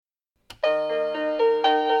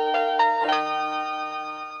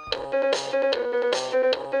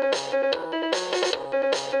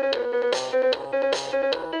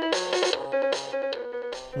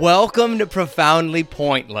Welcome to Profoundly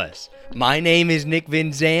Pointless. My name is Nick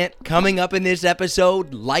Vinzant. Coming up in this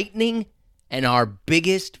episode, lightning and our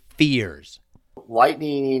biggest fears.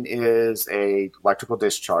 Lightning is a electrical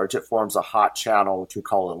discharge. It forms a hot channel, which we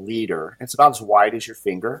call a leader. It's about as wide as your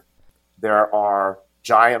finger. There are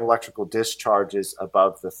giant electrical discharges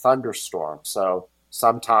above the thunderstorm. So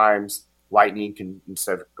sometimes lightning can,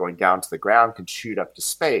 instead of going down to the ground, can shoot up to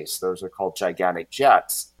space. Those are called gigantic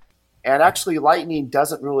jets. And actually, lightning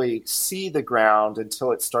doesn't really see the ground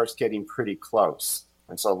until it starts getting pretty close.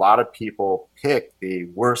 And so a lot of people pick the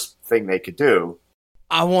worst thing they could do.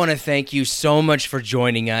 I want to thank you so much for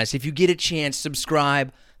joining us. If you get a chance,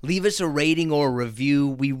 subscribe, leave us a rating or a review.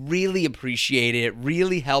 We really appreciate it. It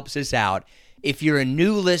really helps us out. If you're a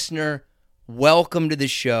new listener, welcome to the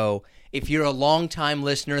show. If you're a longtime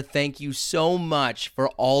listener, thank you so much for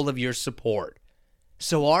all of your support.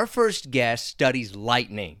 So our first guest studies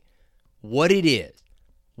lightning. What it is,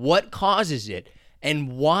 what causes it,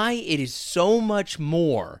 and why it is so much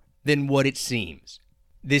more than what it seems.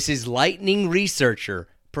 This is lightning researcher,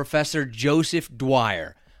 Professor Joseph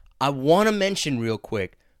Dwyer. I want to mention real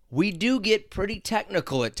quick, we do get pretty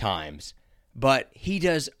technical at times, but he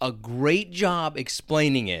does a great job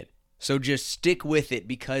explaining it, so just stick with it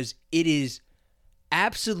because it is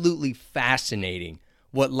absolutely fascinating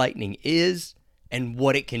what lightning is and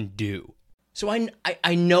what it can do. So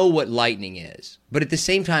I know what lightning is, but at the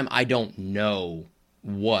same time, I don't know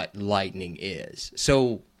what lightning is.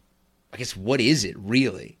 So I guess what is it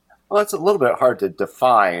really? Well, it's a little bit hard to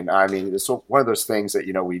define. I mean, it's one of those things that,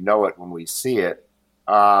 we know it when we see it.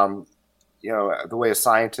 The way a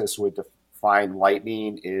scientist would define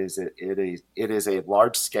lightning is it is a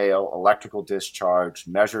large-scale electrical discharge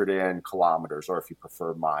measured in kilometers, or if you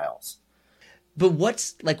prefer, miles. But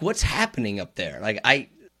what's happening up there?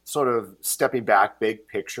 Sort of stepping back, big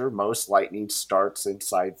picture, most lightning starts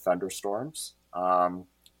inside thunderstorms.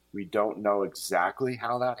 We don't know exactly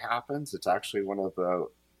how that happens. It's actually one of the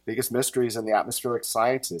biggest mysteries in the atmospheric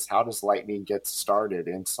sciences. How does lightning get started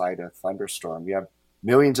inside a thunderstorm? We have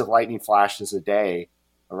millions of lightning flashes a day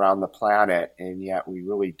around the planet, and yet we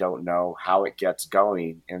really don't know how it gets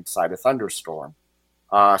going inside a thunderstorm.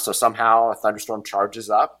 So somehow a thunderstorm charges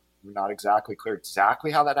up. We're not exactly clear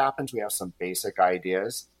exactly how that happens. We have some basic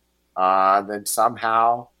ideas. Then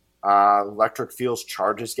somehow electric fields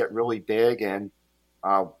charges get really big and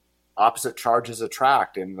opposite charges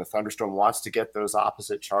attract, and the thunderstorm wants to get those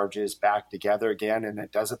opposite charges back together again, and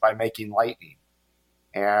it does it by making lightning.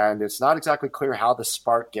 And it's not exactly clear how the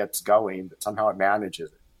spark gets going, but somehow it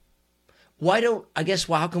manages it.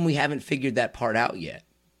 How come we haven't figured that part out yet?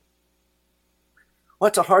 Well,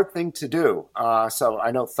 it's a hard thing to do. So I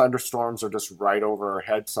know thunderstorms are just right over our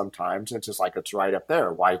heads sometimes. It's just like it's right up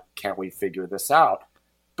there. Why can't we figure this out?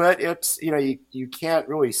 But it's, you can't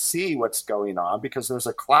really see what's going on because there's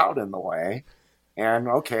a cloud in the way. And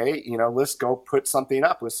okay, let's go put something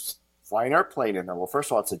up. Let's fly an airplane in there. Well, first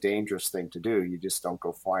of all, it's a dangerous thing to do. You just don't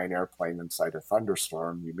go fly an airplane inside a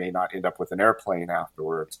thunderstorm. You may not end up with an airplane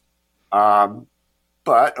afterwards.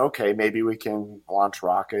 But, okay, maybe we can launch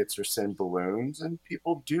rockets or send balloons, and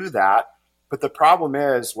people do that. But the problem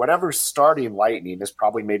is whatever's starting lightning is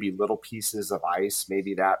probably maybe little pieces of ice,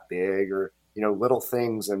 maybe that big, or, little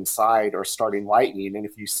things inside are starting lightning. And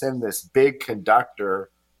if you send this big conductor,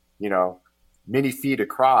 many feet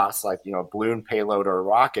across, like, a balloon payload or a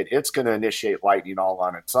rocket, it's going to initiate lightning all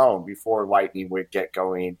on its own before lightning would get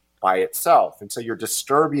going by itself. And so you're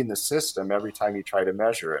disturbing the system every time you try to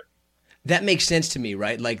measure it. That makes sense to me,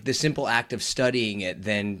 right? Like the simple act of studying it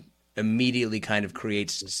then immediately kind of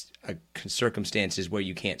creates circumstances where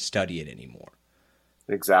you can't study it anymore.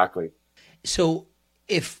 Exactly. So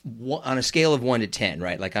if on a scale of 1 to 10,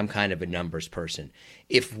 right? Like I'm kind of a numbers person.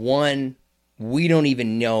 If 1, we don't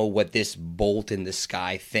even know what this bolt in the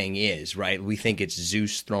sky thing is, right? We think it's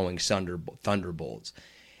Zeus throwing thunderbolts.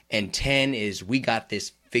 And 10 is we got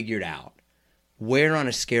this figured out. Where on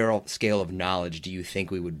a scale of knowledge do you think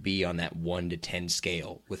we would be on that 1 to 10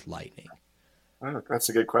 scale with lightning? Oh, that's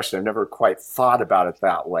a good question. I've never quite thought about it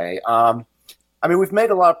that way. We've made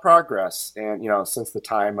a lot of progress, and since the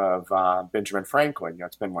time of Benjamin Franklin.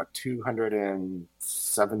 It's been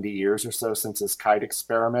 270 years or so since his kite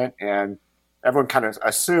experiment, and everyone kind of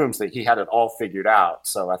assumes that he had it all figured out.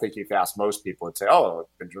 So I think if you ask most people, it'd say, "Oh,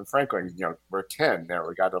 Benjamin Franklin, we're 10 there.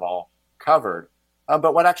 We got it all covered."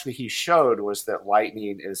 But what actually he showed was that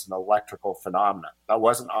lightning is an electrical phenomenon. That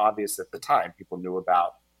wasn't obvious at the time. People knew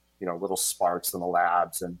about, little sparks in the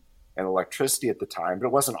labs and electricity at the time, but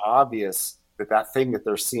it wasn't obvious that thing that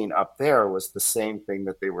they're seeing up there was the same thing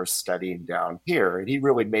that they were studying down here. And he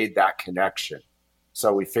really made that connection.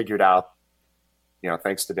 So we figured out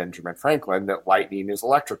thanks to Benjamin Franklin, that lightning is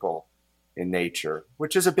electrical in nature,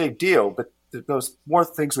 which is a big deal. But there's more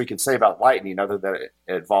things we can say about lightning other than it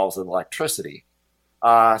involves electricity.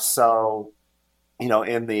 In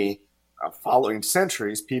the following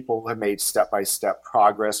centuries, people have made step-by-step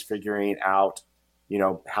progress figuring out,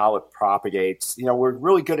 how it propagates. We're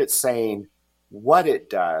really good at saying what it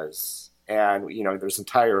does. And, there's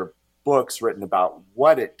entire books written about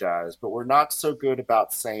what it does, but we're not so good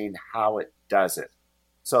about saying how it does it.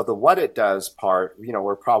 So the what it does part,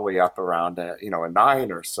 we're probably up around a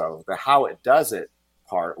 9 or so. The how it does it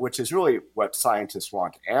part, which is really what scientists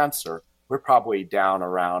want to answer, we're probably down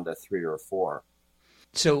around a 3 or 4.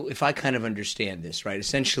 So if I kind of understand this, right,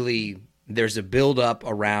 essentially there's a buildup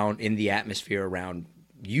around in the atmosphere around,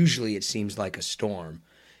 usually it seems like a storm,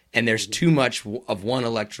 and there's too much of one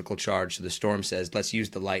electrical charge. So the storm says, let's use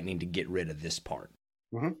the lightning to get rid of this part.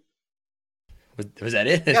 Mm-hmm. Was that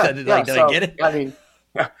it? Yeah, Did I get it?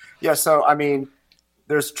 So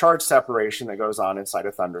there's charge separation that goes on inside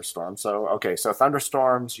a thunderstorm. So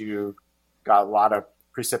thunderstorms, you got a lot of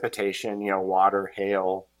precipitation, water,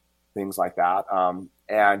 hail, things like that.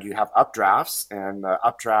 And you have updrafts, and the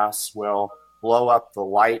updrafts will blow up the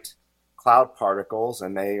light cloud particles,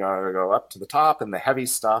 and they go up to the top, and the heavy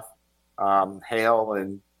stuff, hail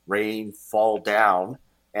and rain, fall down,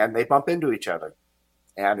 and they bump into each other.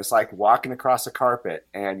 And it's like walking across a carpet,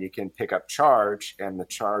 and you can pick up charge, and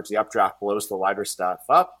the updraft blows the lighter stuff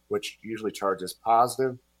up, which usually charges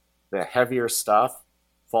positive. The heavier stuff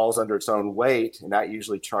falls under its own weight, and that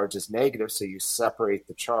usually charges negative, so you separate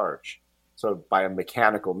the charge. So by a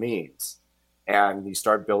mechanical means. And you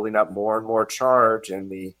start building up more and more charge,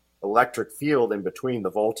 and the electric field in between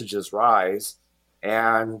the voltages rise,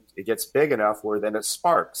 and it gets big enough where then it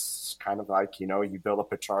sparks. It's kind of like, you build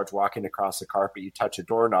up a charge walking across a carpet, you touch a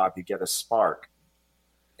doorknob, you get a spark.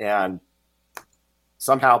 And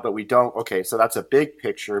somehow, but we don't, so that's a big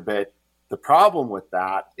picture, but the problem with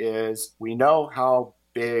that is we know how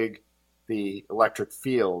big the electric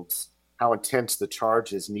fields, how intense the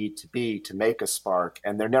charges need to be to make a spark,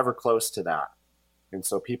 and they're never close to that. And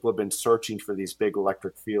so people have been searching for these big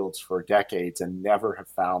electric fields for decades and never have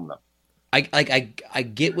found them. I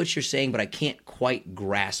get what you're saying, but I can't quite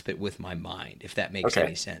grasp it with my mind, if that makes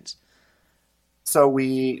any sense. So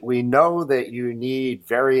we know that you need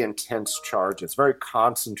very intense charges, very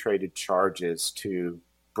concentrated charges to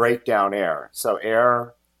break down air. So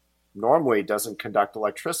air normally doesn't conduct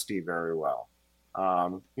electricity very well.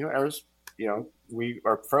 Air's, we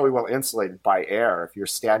are fairly well insulated by air. If you're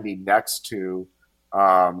standing next to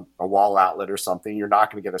a wall outlet or something, you're not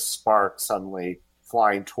going to get a spark suddenly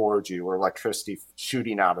flying towards you or electricity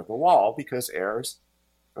shooting out of the wall because air's,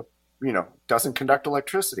 doesn't conduct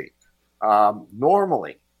electricity.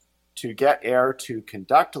 Normally, to get air to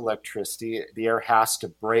conduct electricity, the air has to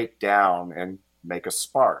break down and make a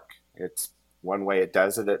spark. It's one way it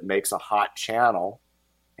does it. It makes a hot channel,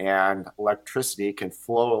 and electricity can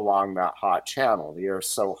flow along that hot channel. The air is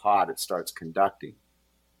so hot, it starts conducting.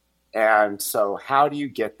 And so how do you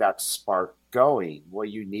get that spark going? Well,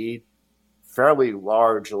 you need fairly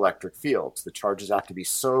large electric fields. The charges have to be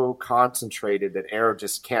so concentrated that air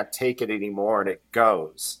just can't take it anymore, and it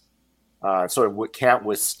goes. So it can't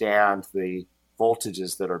withstand the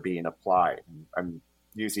voltages that are being applied. I'm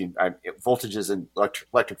using voltages and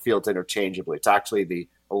electric fields interchangeably. It's actually the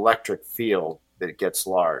electric field that gets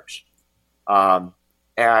large.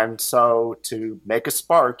 And so to make a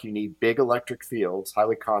spark, you need big electric fields,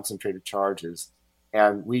 highly concentrated charges,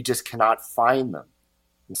 and we just cannot find them.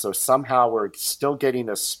 And so somehow we're still getting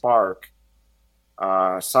a spark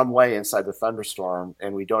some way inside the thunderstorm,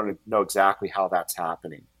 and we don't know exactly how that's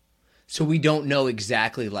happening. So we don't know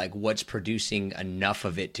exactly what's producing enough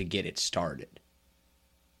of it to get it started.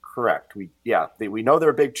 Correct. We know there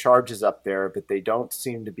are big charges up there, but they don't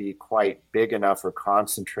seem to be quite big enough or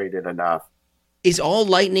concentrated enough. Is all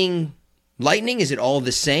lightning? Is it all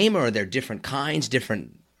the same, or are there different kinds,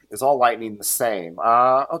 different? Is all lightning the same?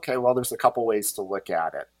 Well, there's a couple ways to look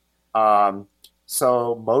at it.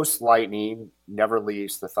 So most lightning never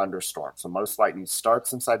leaves the thunderstorm. So most lightning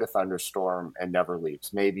starts inside a thunderstorm and never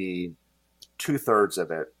leaves. Maybe 2/3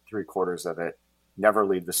 of it, 3/4 of it, never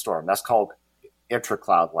leave the storm. That's called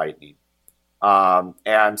intracloud lightning.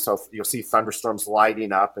 And so you'll see thunderstorms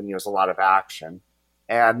lighting up, and there's a lot of action.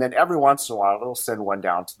 And then every once in a while, it'll send one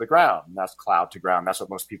down to the ground. And that's cloud to ground. That's what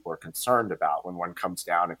most people are concerned about. When one comes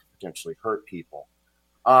down, it can potentially hurt people.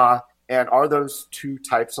 And are those two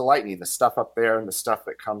types of lightning, the stuff up there and the stuff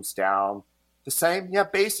that comes down, the same? Yeah,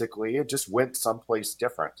 basically. It just went someplace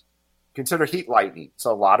different. Consider heat lightning.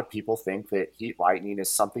 So a lot of people think that heat lightning is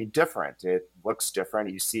something different. It looks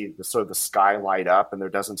different. You see the sort of the sky light up, and there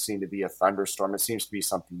doesn't seem to be a thunderstorm. It seems to be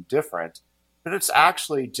something different, but it's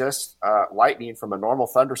actually just lightning from a normal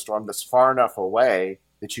thunderstorm that's far enough away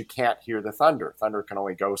that you can't hear the thunder. Thunder can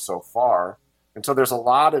only go so far, and so there's a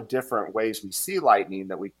lot of different ways we see lightning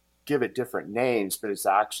that we give it different names, but it's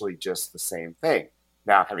actually just the same thing.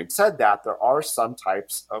 Now, having said that, there are some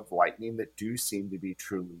types of lightning that do seem to be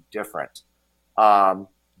truly different.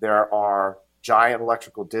 There are giant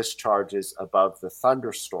electrical discharges above the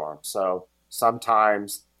thunderstorm. So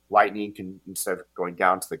sometimes lightning can, instead of going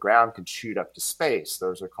down to the ground, can shoot up to space.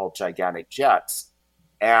 Those are called gigantic jets.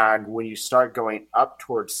 And when you start going up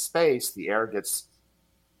towards space, the air gets,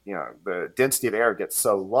 the density of air gets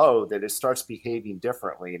so low that it starts behaving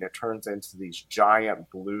differently, and it turns into these giant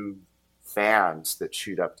blue fans that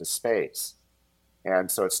shoot up to space. And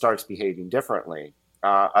so it starts behaving differently.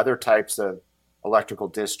 Other types of electrical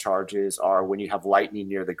discharges are when you have lightning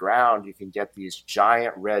near the ground, you can get these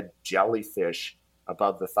giant red jellyfish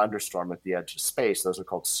above the thunderstorm at the edge of space. Those are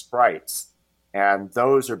called sprites. And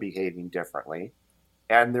those are behaving differently.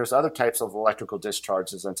 And there's other types of electrical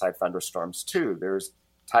discharges inside thunderstorms too. There's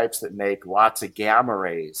types that make lots of gamma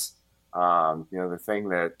rays. The thing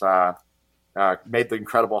that made the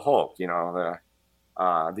Incredible Hulk.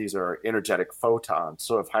 These are energetic photons,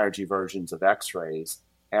 sort of high energy versions of X-rays.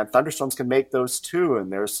 And thunderstorms can make those too.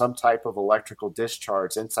 And there's some type of electrical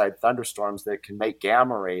discharge inside thunderstorms that can make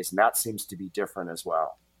gamma rays, and that seems to be different as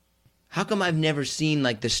well. How come I've never seen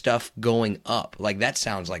like the stuff going up? Like that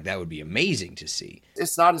sounds like that would be amazing to see.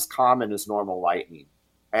 It's not as common as normal lightning,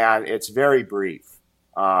 and it's very brief.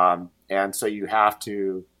 And so you have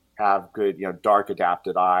to have good, dark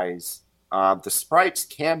adapted eyes. The sprites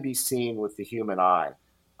can be seen with the human eye.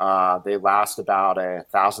 They last about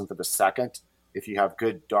 1,000th of a second. If you have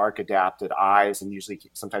good dark adapted eyes, and usually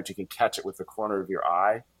sometimes you can catch it with the corner of your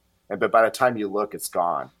eye, but by the time you look, it's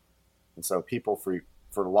gone. And so people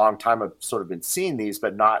for a long time have sort of been seeing these,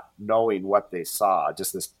 but not knowing what they saw,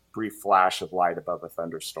 just this brief flash of light above a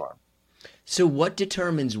thunderstorm. So what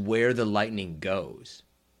determines where the lightning goes?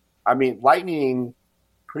 I mean, lightning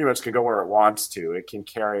pretty much can go where it wants to. It can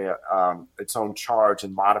carry its own charge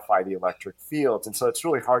and modify the electric fields. And so it's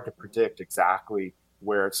really hard to predict exactly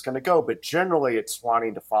where it's going to go. But generally, it's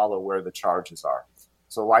wanting to follow where the charges are.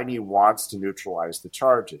 So lightning wants to neutralize the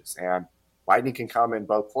charges. And lightning can come in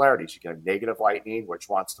both polarities. You can have negative lightning, which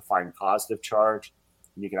wants to find positive charge.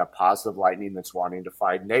 And you can have positive lightning that's wanting to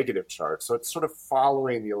find negative charge. So it's sort of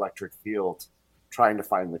following the electric field, trying to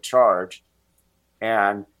find the charge.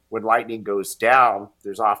 And when lightning goes down,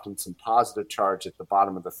 there's often some positive charge at the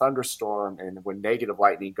bottom of the thunderstorm. And when negative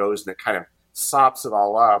lightning goes, and it kind of sops it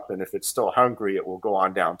all up, and if it's still hungry, it will go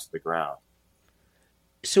on down to the ground.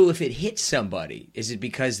 So if it hits somebody, is it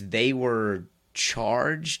because they were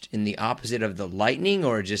charged in the opposite of the lightning,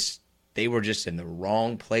 or just they were just in the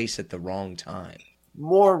wrong place at the wrong time?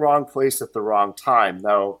 More wrong place at the wrong time,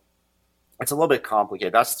 though. It's a little bit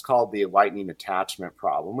complicated. That's called the lightning attachment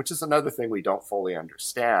problem, which is another thing we don't fully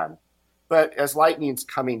understand. But as lightning's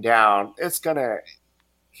coming down, it's going to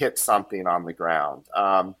hit something on the ground.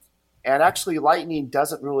 And actually, lightning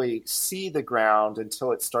doesn't really see the ground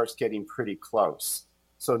until it starts getting pretty close.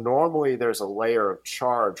 So normally there's a layer of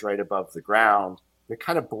charge right above the ground that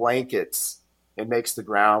kind of blankets and makes the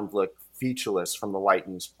ground look featureless from the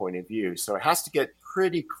lightning's point of view. So it has to get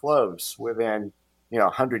pretty close, within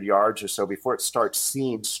 100 yards or so, before it starts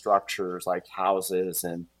seeing structures like houses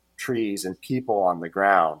and trees and people on the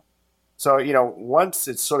ground. So, once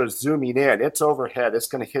it's sort of zooming in, it's overhead, it's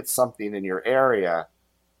going to hit something in your area,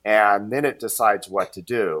 and then it decides what to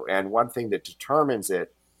do. And one thing that determines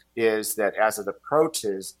it is that as it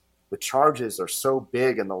approaches, the charges are so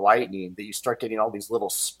big in the lightning that you start getting all these little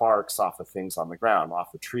sparks off of things on the ground,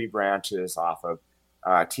 off of tree branches, off of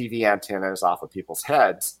TV antennas, off of people's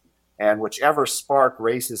heads. And whichever spark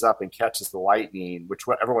races up and catches the lightning,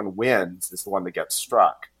 whichever one wins, is the one that gets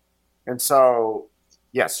struck. And so,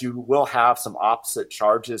 yes, you will have some opposite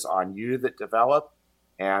charges on you that develop,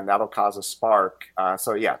 and that'll cause a spark.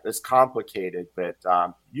 So, yeah, it's complicated, but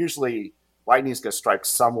usually lightning's going to strike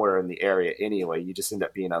somewhere in the area anyway. You just end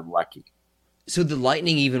up being unlucky. So the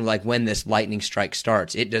lightning, even like when this lightning strike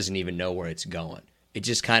starts, it doesn't even know where it's going. It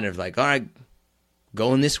just kind of like, all right,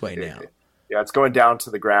 going this way now. Yeah, it's going down to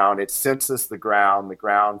the ground. It senses the ground. The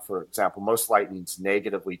ground, for example, most lightning's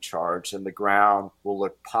negatively charged, and the ground will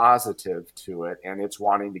look positive to it, and it's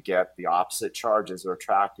wanting to get the opposite charges are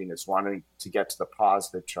attracting. It's wanting to get to the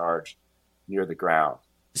positive charge near the ground.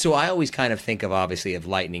 So I always kind of think of, obviously, of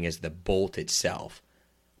lightning as the bolt itself.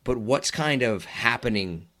 But what's kind of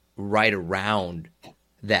happening right around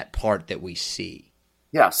that part that we see?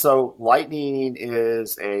 Yeah, so lightning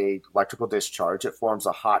is a electrical discharge. It forms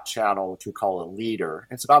a hot channel, which we call a leader.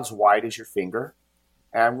 It's about as wide as your finger,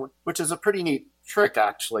 and which is a pretty neat trick,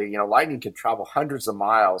 actually. Lightning can travel hundreds of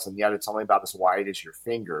miles, and yet it's only about as wide as your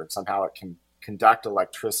finger. And somehow it can conduct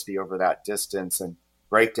electricity over that distance and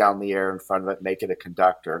break down the air in front of it, make it a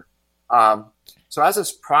conductor. So as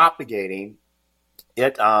it's propagating,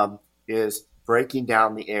 it is breaking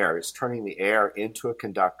down the air. It's turning the air into a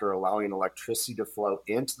conductor, allowing electricity to flow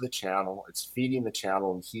into the channel. It's feeding the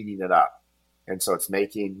channel and heating it up. And so it's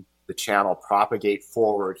making the channel propagate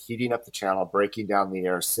forward, heating up the channel, breaking down the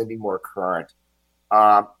air, sending more current.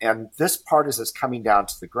 And this part, as it's coming down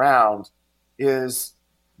to the ground, is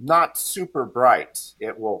not super bright.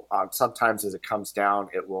 It will sometimes, as it comes down,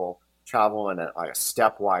 it will travel in a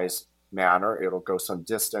stepwise manner. It'll go some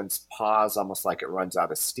distance, pause, almost like it runs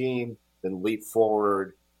out of steam, then leap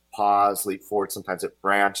forward, pause, leap forward. Sometimes it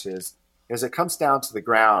branches. As it comes down to the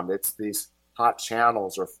ground, it's these hot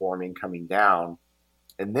channels are forming coming down.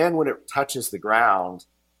 And then when it touches the ground,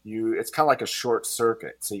 it's kind of like a short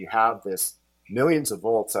circuit. So you have this millions of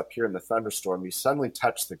volts up here in the thunderstorm. You suddenly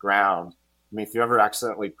touch the ground. I mean, if you ever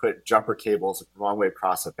accidentally put jumper cables the wrong way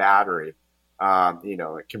across a battery,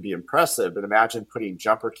 it can be impressive. But imagine putting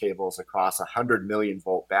jumper cables across a 100 million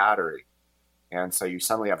volt battery. And so you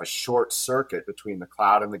suddenly have a short circuit between the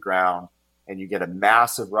cloud and the ground, and you get a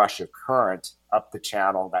massive rush of current up the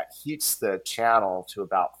channel that heats the channel to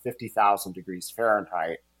about 50,000 degrees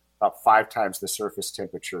Fahrenheit, about 5 times the surface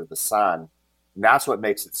temperature of the sun. And that's what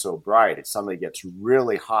makes it so bright. It suddenly gets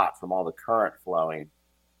really hot from all the current flowing.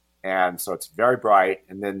 And so it's very bright,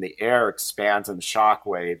 and then the air expands in the shock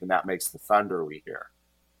wave, and that makes the thunder we hear.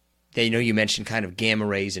 You mentioned kind of gamma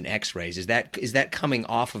rays and X-rays. Is that coming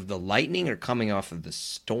off of the lightning or coming off of the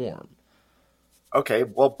storm? Okay,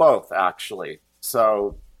 well, both, actually.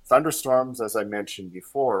 So thunderstorms, as I mentioned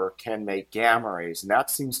before, can make gamma rays, and that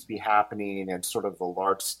seems to be happening in sort of the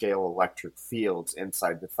large-scale electric fields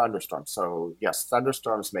inside the thunderstorm. So, yes,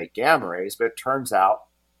 thunderstorms make gamma rays, but it turns out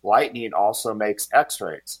lightning also makes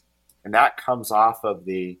X-rays, and that comes off of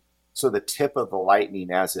the tip of the lightning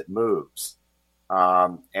as it moves.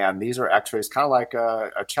 And these are X-rays, kind of like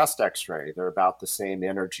a chest X-ray. They're about the same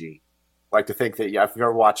energy. I like to think that, if you've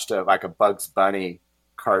ever watched a Bugs Bunny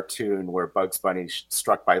cartoon where Bugs Bunny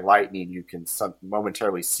struck by lightning, you can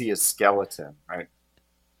momentarily see his skeleton, right?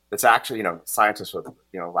 It's actually, scientists would,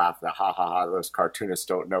 laugh that, ha, ha, ha, those cartoonists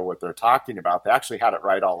don't know what they're talking about. They actually had it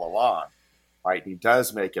right all along. Lightning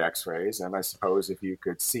does make X-rays, and I suppose if you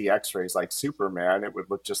could see X-rays like Superman, it would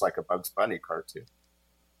look just like a Bugs Bunny cartoon.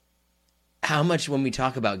 How much when we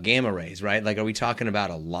talk about gamma rays, right? Like, are we talking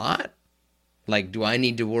about a lot? Like, do I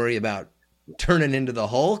need to worry about turning into the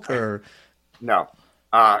Hulk or? No.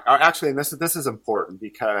 Actually, this is important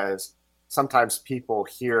because sometimes people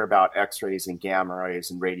hear about X-rays and gamma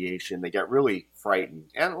rays and radiation. They get really frightened.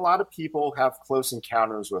 And a lot of people have close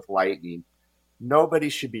encounters with lightning. Nobody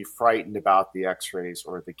should be frightened about the X-rays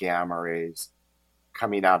or the gamma rays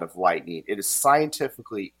coming out of lightning. It is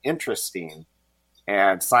scientifically interesting,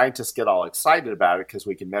 and scientists get all excited about it because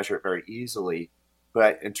we can measure it very easily.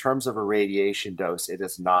 But in terms of a radiation dose, it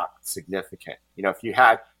is not significant. If you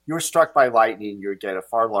were struck by lightning, you would get a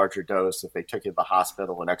far larger dose if they took you to the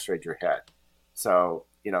hospital and X-rayed your head. So,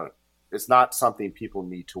 it's not something people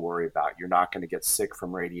need to worry about. You're not going to get sick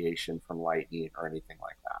from radiation, from lightning, or anything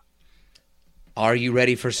like that. Are you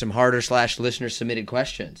ready for some harder / listener submitted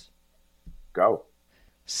questions? Go.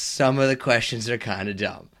 Some of the questions are kind of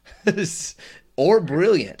dumb or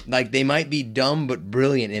brilliant. Like, they might be dumb but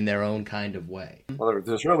brilliant in their own kind of way. Well,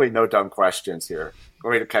 there's really no dumb questions here.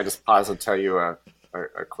 Let me kind of just pause and tell you a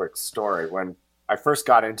quick story. When I first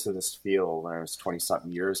got into this field when I was 20-something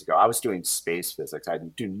years ago, I was doing space physics. I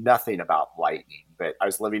knew nothing about lightning, but I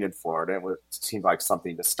was living in Florida, and it seemed like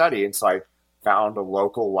something to study. And so I found a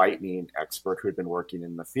local lightning expert who had been working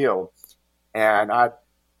in the field. And I'd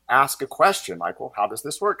ask a question like, well, how does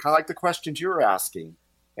this work? Kind of like the questions you were asking.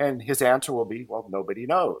 And his answer will be, well, nobody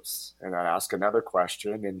knows. And I'd ask another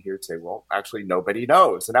question, and he would say, well, actually, nobody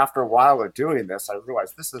knows. And after a while of doing this, I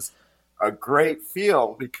realized this is a great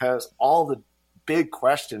field because all the big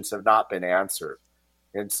questions have not been answered.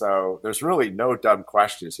 And so there's really no dumb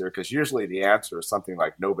questions here because usually the answer is something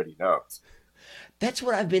like nobody knows. That's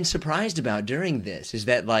what I've been surprised about during this is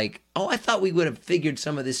that, like, I thought we would have figured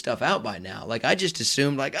some of this stuff out by now. Like, I just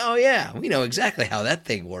assumed, like, oh, yeah, we know exactly how that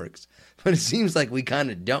thing works. But it seems like we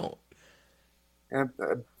kind of don't. And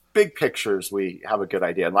big pictures, we have a good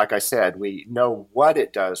idea. And like I said, we know what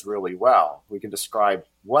it does really well. We can describe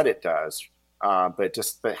what it does But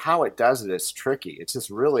how it does it is tricky. It's just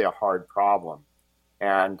really a hard problem.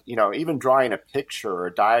 And, even drawing a picture or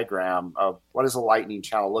a diagram of what does a lightning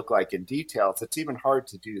channel look like in detail, it's even hard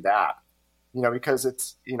to do that,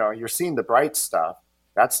 because you're seeing the bright stuff.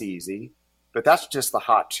 That's easy, but that's just the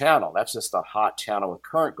hot channel. That's just a hot channel with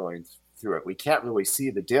current going through it. We can't really see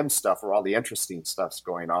the dim stuff where all the interesting stuff's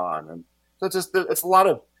going on. And so it's a lot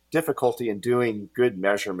of difficulty in doing good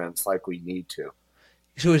measurements like we need to.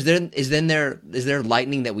 So is there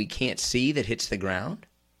lightning that we can't see that hits the ground?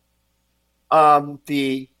 Well,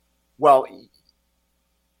 you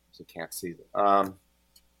can't see them.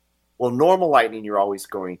 Well, normal lightning you're always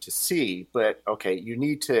going to see, but okay, you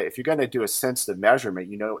need to, if you're going to do a sensitive measurement,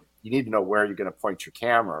 you need to know where you're going to point your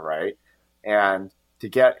camera, right? And to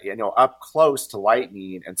get, up close to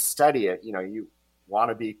lightning and study it, you want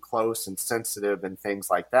to be close and sensitive and things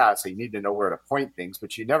like that. So you need to know where to point things,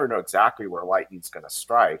 but you never know exactly where lightning's going to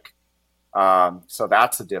strike. So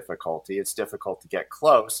that's a difficulty. It's difficult to get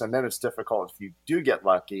close. And then it's difficult if you do get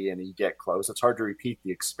lucky and you get close. It's hard to repeat the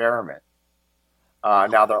experiment.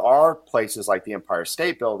 Now, there are places like the Empire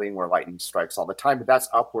State Building where lightning strikes all the time, but that's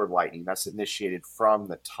upward lightning. That's initiated from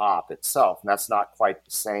the top itself. And that's not quite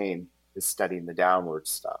the same as studying the downward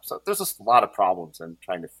stuff. So there's just a lot of problems in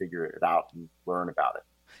trying to figure it out and learn about it.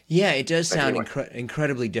 Yeah, it does sound Anyway.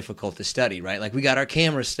 incredibly difficult to study, right? Like we got our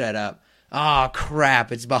cameras set up. Oh,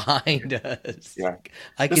 crap, it's behind us. Yeah.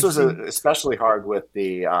 I This could was see. especially hard with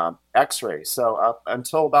the X-rays. So up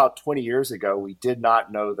until about 20 years ago, we did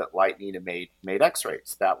not know that lightning made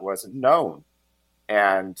X-rays. That wasn't known.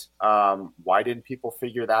 And why didn't people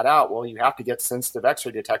figure that out? Well, you have to get sensitive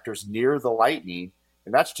X-ray detectors near the lightning,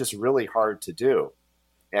 and that's just really hard to do.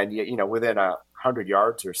 And within 100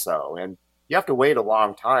 yards or so, and you have to wait a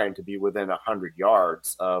long time to be within 100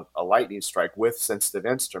 yards of a lightning strike with sensitive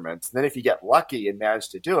instruments. And then if you get lucky and manage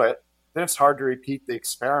to do it, then it's hard to repeat the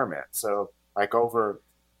experiment. So like over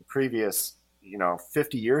the previous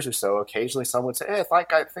 50 years or so, occasionally someone would say, hey,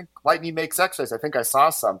 I think lightning makes X-rays. I think I saw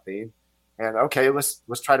something. And okay, let's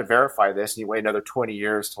try to verify this. And you wait another 20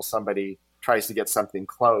 years till somebody tries to get something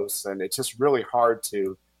close. And it's just really hard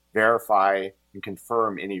to verify and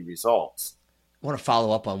confirm any results. I want to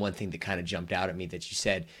follow up on one thing that kind of jumped out at me that you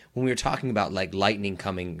said when we were talking about like lightning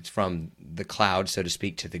coming from the cloud, so to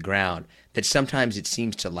speak, to the ground, that sometimes it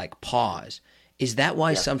seems to like pause. Is that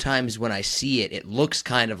why sometimes when I see it, it looks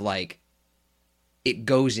kind of like it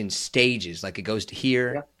goes in stages, like it goes to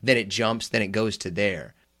here, then it jumps, then it goes to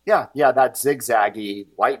there? Yeah, that zigzaggy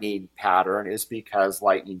lightning pattern is because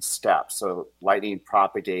lightning steps. So lightning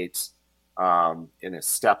propagates in a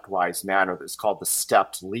stepwise manner that's called the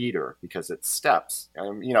stepped leader because it steps,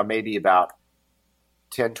 maybe about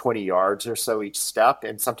 10, 20 yards or so each step.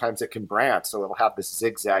 And sometimes it can branch. So it'll have this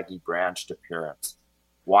zigzaggy branched appearance.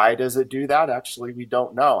 Why does it do that? Actually, we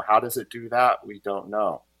don't know. How does it do that? We don't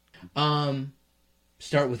know.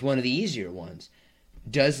 Start with one of the easier ones.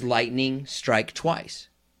 Does lightning strike twice?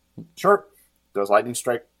 Sure. Does lightning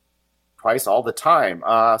strike twice all the time?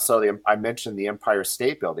 I mentioned the Empire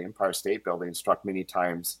State Building. Empire State Building struck many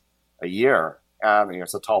times a year.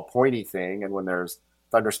 It's a tall, pointy thing, and when there's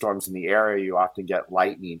thunderstorms in the area, you often get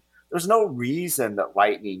lightning. There's no reason that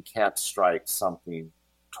lightning can't strike something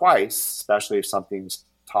twice, especially if something's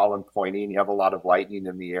tall and pointy and you have a lot of lightning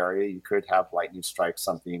in the area. You could have lightning strike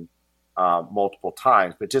something multiple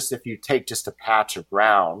times. But just if you take just a patch of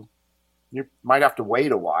ground, you might have to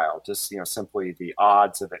wait a while. Just, simply the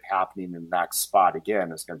odds of it happening in that spot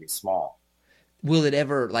again is going to be small. Will it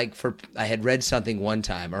ever, I had read something one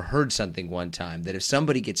time or heard something one time that if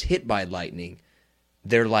somebody gets hit by lightning,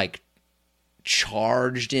 they're like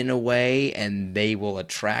charged in a way and they will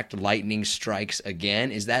attract lightning strikes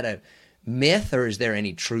again. Is that a myth or is there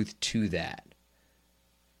any truth to that?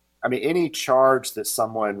 I mean, any charge that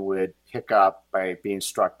someone would pick up by being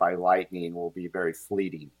struck by lightning will be very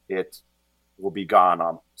fleeting. It will be gone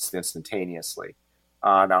almost instantaneously.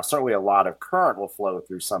 Now, certainly a lot of current will flow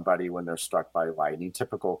through somebody when they're struck by lightning.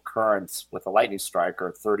 Typical currents with a lightning strike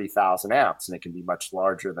are 30,000 amps, and it can be much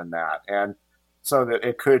larger than that. And so that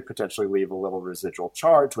it could potentially leave a little residual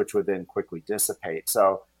charge, which would then quickly dissipate.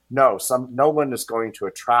 So no one is going to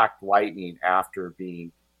attract lightning after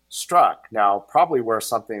being struck. Now, probably where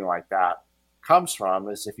something like that comes from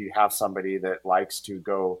is if you have somebody that likes to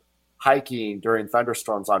go hiking during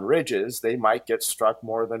thunderstorms on ridges, they might get struck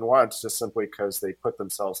more than once just simply because they put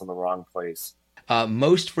themselves in the wrong place.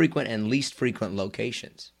 Most frequent and least frequent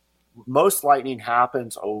locations. Most lightning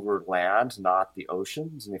happens over land, not the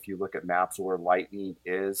oceans. And if you look at maps where lightning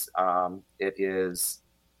is, it is,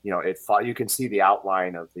 you can see the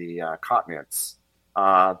outline of the continents.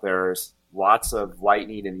 There's lots of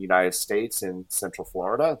lightning in the United States in Central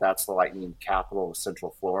Florida. That's the lightning capital of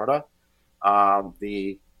Central Florida.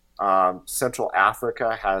 The Central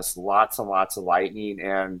Africa has lots and lots of lightning,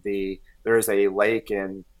 and there is a lake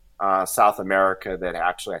in South America that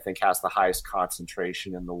actually I think has the highest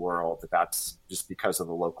concentration in the world. But that's just because of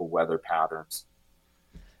the local weather patterns.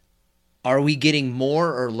 Are we getting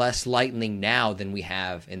more or less lightning now than we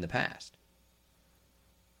have in the past?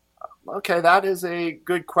 Okay, that is a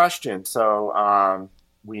good question. So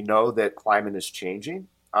we know that climate is changing.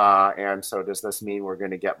 And so does this mean we're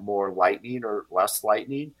going to get more lightning or less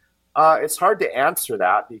lightning? It's hard to answer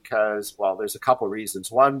that because, well, there's a couple of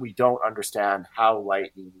reasons. One, we don't understand how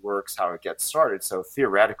lightning works, how it gets started. So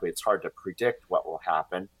theoretically, it's hard to predict what will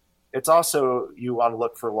happen. It's also, you want to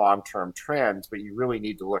look for long-term trends, but you really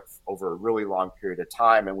need to look over a really long period of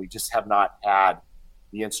time. And we just have not had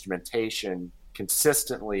the instrumentation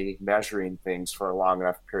consistently measuring things for a long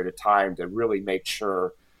enough period of time to really make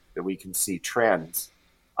sure that we can see trends.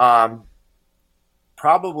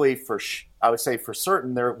 Probably I would say for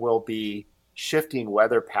certain, there will be shifting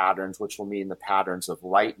weather patterns, which will mean the patterns of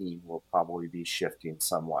lightning will probably be shifting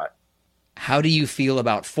somewhat. How do you feel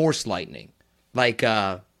about force lightning? Like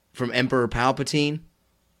from Emperor Palpatine,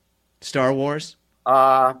 Star Wars?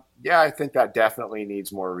 Yeah, I think that definitely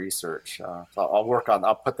needs more research. So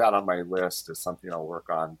I'll put that on my list as something I'll work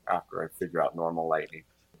on after I figure out normal lightning.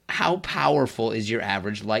 How powerful is your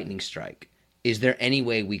average lightning strike? Is there any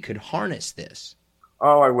way we could harness this?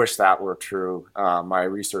 Oh, I wish that were true. My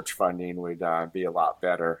research funding would be a lot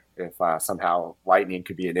better if somehow lightning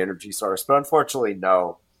could be an energy source, but unfortunately,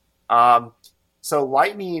 no. So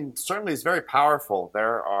lightning certainly is very powerful.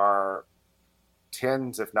 There are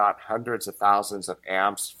tens, if not hundreds of thousands of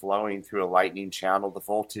amps flowing through a lightning channel. The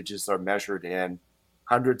voltages are measured in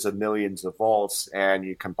hundreds of millions of volts, and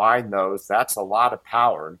you combine those, that's a lot of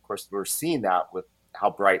power. And of course, we're seeing that with how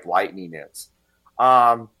bright lightning is.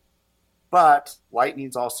 But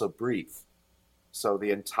lightning's also brief. So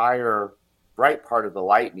the entire bright part of the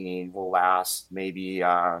lightning will last maybe,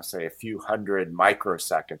 say, a few hundred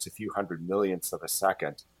microseconds, a few hundred millionths of a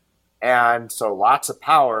second. And so lots of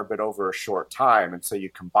power, but over a short time. And so you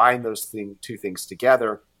combine those two things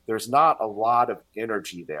together, there's not a lot of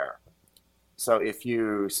energy there. So if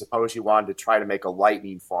you suppose you wanted to try to make a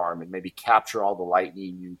lightning farm and maybe capture all the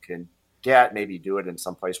lightning you can get, maybe do it in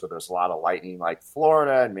some place where there's a lot of lightning like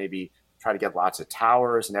Florida, and maybe try to get lots of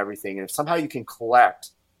towers and everything. And if somehow you can collect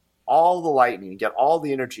all the lightning, get all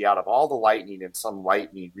the energy out of all the lightning in some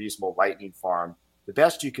reasonable lightning farm, the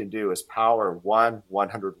best you can do is power one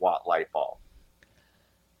 100-watt light bulb.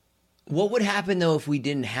 What would happen, though, if we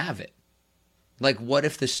didn't have it? Like, what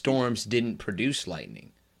if the storms didn't produce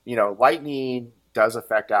lightning? Lightning does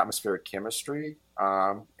affect atmospheric chemistry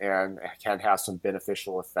and can have some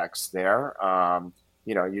beneficial effects there.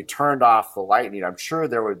 You turned off the lightning, I'm sure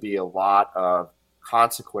there would be a lot of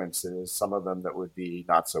consequences, some of them that would be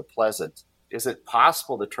not so pleasant. Is it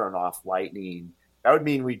possible to turn off lightning? That would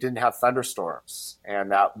mean we didn't have thunderstorms,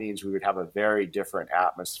 and that means we would have a very different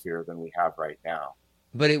atmosphere than we have right now.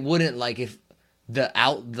 But it wouldn't, like, if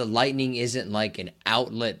the lightning isn't like an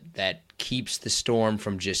outlet that keeps the storm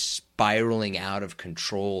from just spiraling out of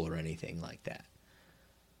control or anything like that.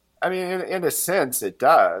 I mean, in a sense, it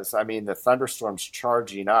does. I mean, the thunderstorm's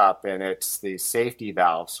charging up, and it's the safety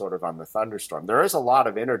valve sort of on the thunderstorm. There is a lot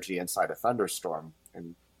of energy inside a thunderstorm,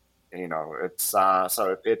 and it's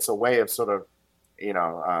so it's a way of sort of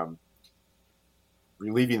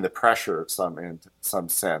relieving the pressure in some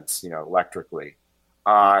sense, electrically.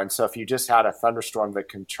 And so if you just had a thunderstorm that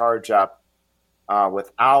can charge up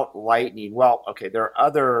without lightning, well, okay, there are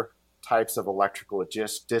other types of electrical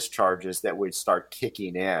discharges that would start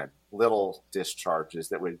kicking in, little discharges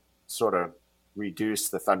that would sort of reduce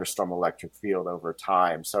the thunderstorm electric field over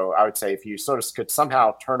time. So I would say if you sort of could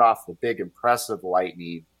somehow turn off the big impressive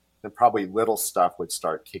lightning, then probably little stuff would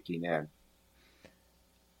start kicking in.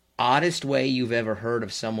 Oddest way you've ever heard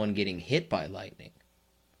of someone getting hit by lightning?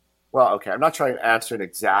 Well, okay, I'm not trying to answer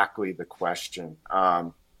exactly the question.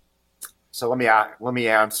 So let me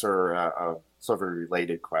answer a sort of a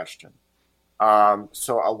related question.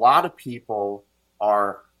 So a lot of people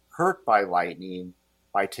are hurt by lightning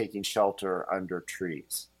by taking shelter under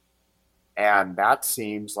trees. And that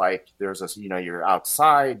seems like you're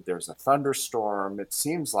outside, there's a thunderstorm. It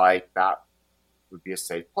seems like that would be a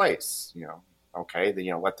safe place, okay,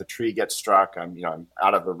 let the tree get struck. I'm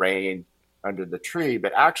out of the rain under the tree,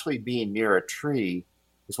 but actually being near a tree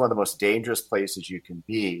is one of the most dangerous places you can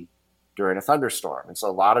be during a thunderstorm. And so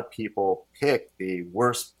a lot of people pick the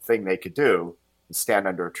worst thing they could do and stand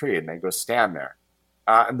under a tree, and they go stand there.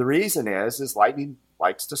 And the reason is lightning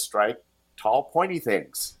likes to strike tall, pointy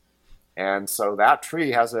things. And so that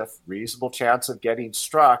tree has a reasonable chance of getting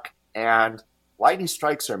struck. And lightning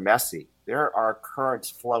strikes are messy. There are currents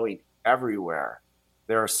flowing everywhere.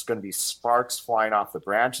 There's going to be sparks flying off the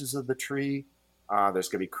branches of the tree. There's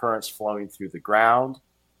going to be currents flowing through the ground.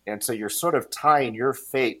 And so you're sort of tying your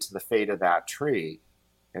fate to the fate of that tree.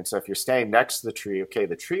 And so if you're staying next to the tree, okay,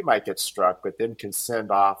 the tree might get struck, but then can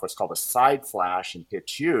send off what's called a side flash and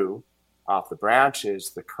hit you off the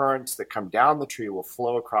branches. The currents that come down the tree will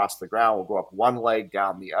flow across the ground, will go up one leg,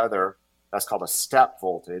 down the other. That's called a step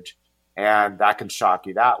voltage. And that can shock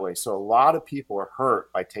you that way. So a lot of people are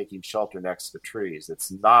hurt by taking shelter next to trees.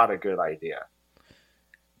 It's not a good idea.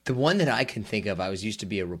 The one that I can think of, I used to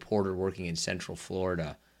be a reporter working in Central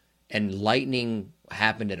Florida, and lightning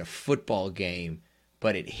happened at a football game,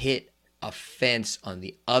 but it hit a fence on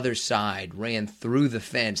the other side, ran through the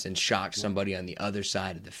fence, and shocked somebody on the other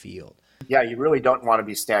side of the field. Yeah, you really don't want to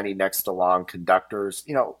be standing next to long conductors,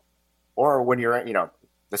 or when you're,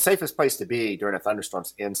 the safest place to be during a thunderstorm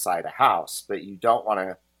is inside a house, but you don't want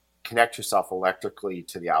to connect yourself electrically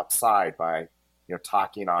to the outside by,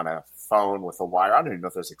 talking on a phone with a wire. I don't even know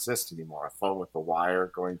if those exist anymore. A phone with a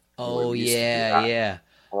wire going. Oh, yeah.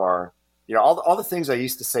 Or, all the things I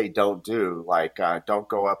used to say don't do, like don't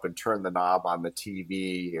go up and turn the knob on the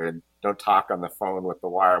TV and don't talk on the phone with the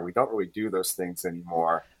wire. We don't really do those things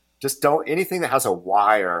anymore. Just don't, anything that has a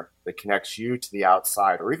wire that connects you to the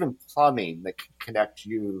outside, or even plumbing that can connect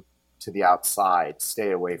you to the outside,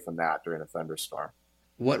 stay away from that during a thunderstorm.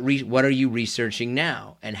 What are you researching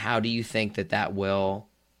now, and how do you think that will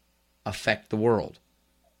affect the world?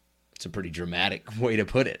 It's a pretty dramatic way to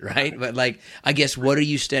put it, right? But I guess, what are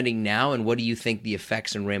you studying now, and what do you think the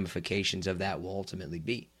effects and ramifications of that will ultimately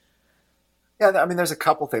be? Yeah, I mean, there's a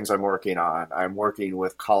couple things I'm working on. I'm working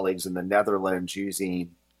with colleagues in the Netherlands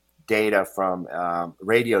using data from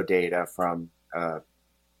radio data from a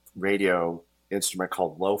radio instrument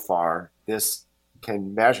called LOFAR. This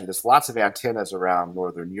can measure, there's lots of antennas around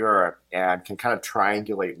Northern Europe, and can kind of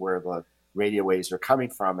triangulate where the radio waves are coming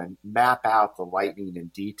from and map out the lightning in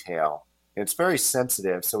detail. And it's very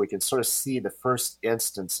sensitive, so we can sort of see the first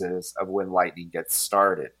instances of when lightning gets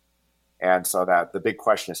started. And so that the big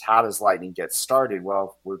question is, how does lightning get started?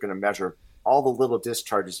 Well, we're going to measure all the little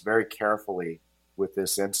discharges very carefully with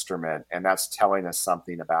this instrument, and that's telling us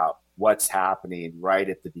something about what's happening right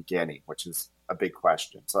at the beginning, which is a big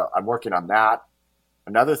question. So I'm working on that.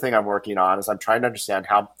 Another thing I'm working on is I'm trying to understand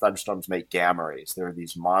how thunderstorms make gamma rays. There are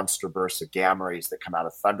these monster bursts of gamma rays that come out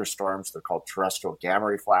of thunderstorms. They're called terrestrial gamma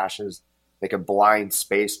ray flashes. They can blind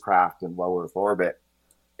spacecraft in low Earth orbit,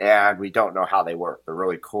 and we don't know how they work. They're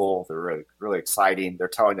really cool. They're really, really exciting. They're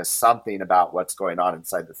telling us something about what's going on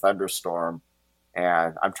inside the thunderstorm,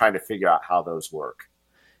 and I'm trying to figure out how those work.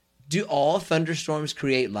 Do all thunderstorms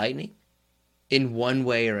create lightning in one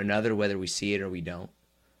way or another, whether we see it or we don't?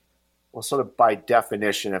 Well, sort of by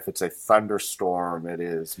definition, if it's a thunderstorm, it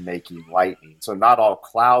is making lightning. So not all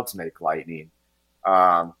clouds make lightning.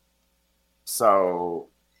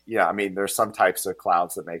 Yeah, I mean, there's some types of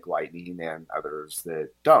clouds that make lightning and others that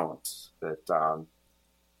don't. That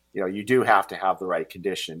you do have to have the right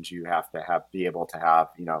conditions. You have to be able to have,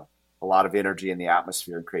 a lot of energy in the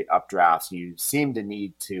atmosphere and create updrafts. You seem to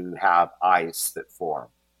need to have ice that form.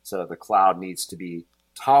 So the cloud needs to be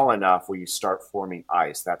tall enough where you start forming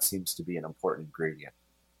ice. That seems to be an important ingredient.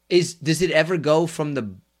 Does it ever go from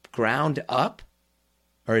the ground up,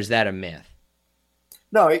 or is that a myth?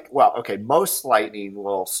 No, most lightning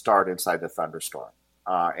will start inside the thunderstorm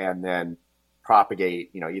and then propagate,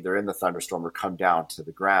 either in the thunderstorm or come down to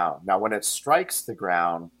the ground. Now, when it strikes the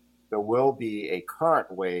ground, there will be a current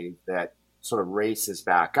wave that sort of races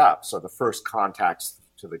back up. So the first contacts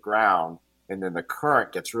to the ground, and then the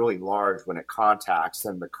current gets really large when it contacts,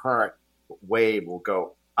 then the current wave will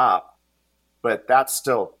go up. But that's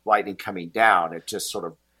still lightning coming down. It just sort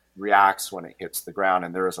of reacts when it hits the ground,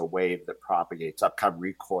 and there is a wave that propagates up, kind of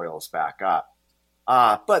recoils back up.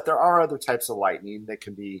 But there are other types of lightning that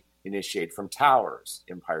can be initiated from towers,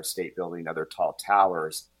 Empire State Building, other tall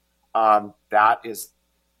towers. That is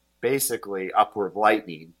basically upward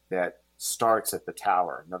lightning that starts at the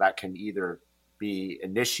tower. Now, that can either be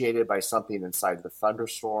initiated by something inside the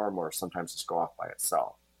thunderstorm, or sometimes just go off by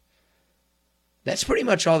itself. That's pretty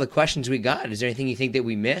much all the questions we got. Is there anything you think that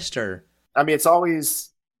we missed? Or I mean, it's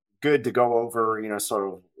always good to go over,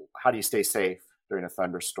 sort of how do you stay safe during a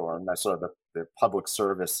thunderstorm? That's sort of the public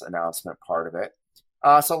service announcement part of it.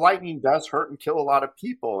 So lightning does hurt and kill a lot of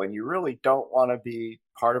people, and you really don't want to be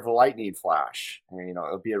part of a lightning flash.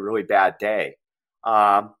 It'll be a really bad day.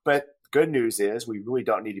 But good news is we really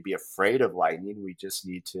don't need to be afraid of lightning. We just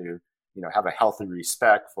need to have a healthy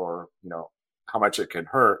respect for, how much it can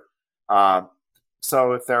hurt. Um,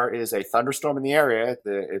 so if there is a thunderstorm in the area,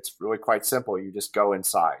 it's really quite simple. You just go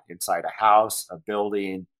inside a house, a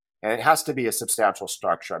building, and it has to be a substantial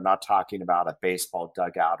structure. I'm not talking about a baseball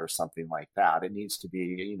dugout or something like that. It needs to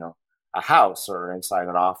be, a house or inside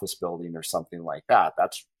an office building or something like that.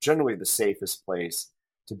 That's generally the safest place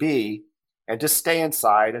to be. And just stay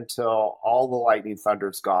inside until all the lightning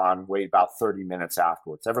thunder's gone. Wait about 30 minutes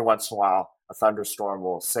afterwards. Every once in a while, a thunderstorm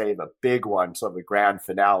will save a big one, sort of a grand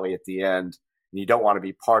finale at the end. And you don't want to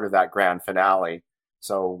be part of that grand finale.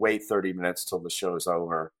 So wait 30 minutes till the show's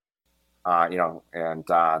over, and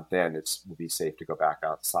then will be safe to go back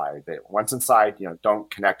outside. But once inside,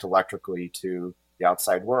 don't connect electrically to the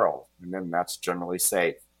outside world. And then that's generally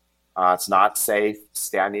safe. It's not safe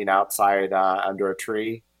standing outside under a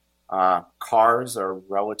tree. Cars are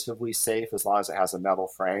relatively safe as long as it has a metal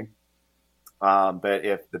frame. But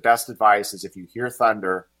if the best advice is if you hear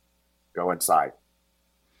thunder, go inside.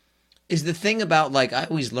 Is the thing about, like, I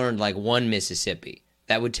always learned, like, 1 Mississippi,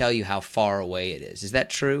 that would tell you how far away it is. Is that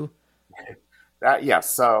true? Yes.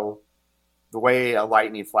 So the way a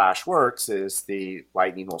lightning flash works is the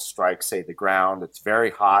lightning will strike, say, the ground. It's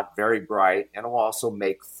very hot, very bright, and it will also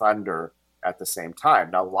make thunder at the same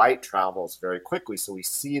time. Now, light travels very quickly, so we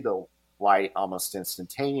see the light almost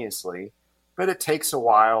instantaneously, but it takes a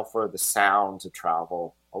while for the sound to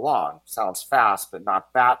travel along. Sounds fast, but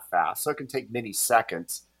not that fast, so it can take many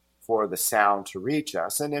seconds for the sound to reach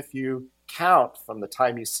us. And if you count from the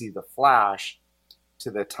time you see the flash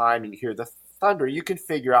to the time you hear the thunder, you can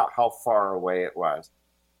figure out how far away it was.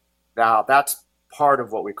 Now, that's part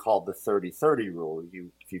of what we call the 30-30 rule. If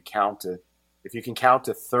you can count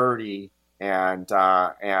to 30 and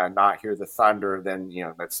not hear the thunder, then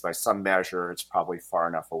that's by some measure it's probably far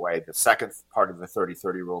enough away. The second part of the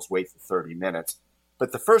 30-30 rule is wait for 30 minutes.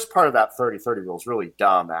 But the first part of that 30-30 rule is really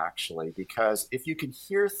dumb, actually, because if you can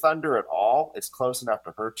hear thunder at all, it's close enough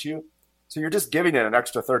to hurt you. So you're just giving it an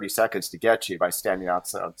extra 30 seconds to get you by standing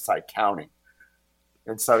outside counting.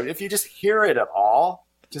 And so if you just hear it at all,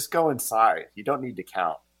 just go inside. You don't need to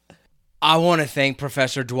count. I want to thank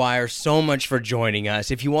Professor Dwyer so much for joining us.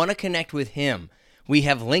 If you want to connect with him, we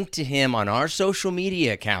have linked to him on our social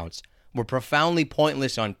media accounts. We're Profoundly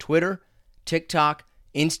Pointless on Twitter, TikTok,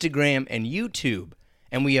 Instagram, and YouTube.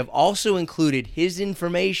 And we have also included his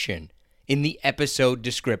information in the episode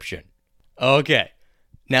description. Okay,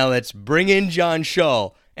 now let's bring in John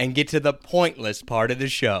Shull and get to the pointless part of the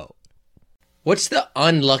show. What's the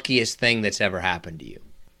unluckiest thing that's ever happened to you?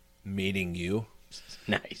 Meeting you.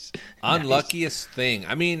 Nice. Unluckiest thing.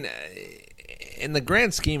 I mean, in the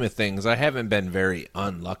grand scheme of things, I haven't been very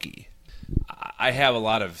unlucky. I have a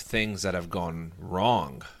lot of things that have gone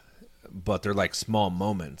wrong, but they're like small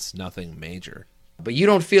moments, nothing major. But you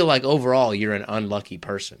don't feel like overall you're an unlucky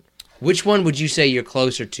person. Which one would you say you're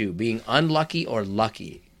closer to, being unlucky or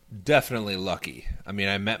lucky? Definitely lucky. I mean,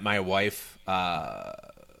 I met my wife.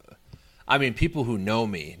 People who know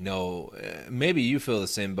me know, maybe you feel the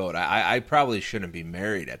same boat. I probably shouldn't be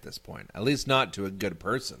married at this point, at least not to a good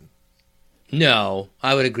person. No,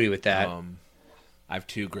 I would agree with that. I have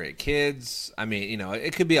 2 great kids. I mean,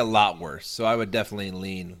 it could be a lot worse, so I would definitely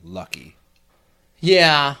lean lucky.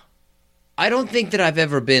 Yeah, I don't think that I've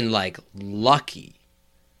ever been, like, lucky,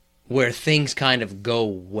 where things kind of go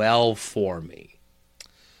well for me.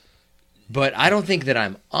 But I don't think that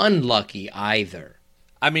I'm unlucky either.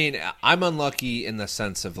 I mean, I'm unlucky in the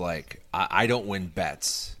sense of, like, I don't win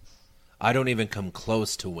bets. I don't even come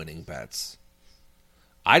close to winning bets.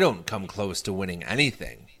 I don't come close to winning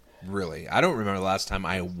anything, really. I don't remember the last time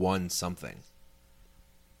I won something.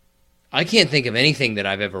 I can't think of anything that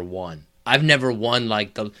I've ever won. I've never won,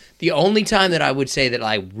 like, the only time that I would say that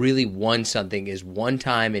I really won something is one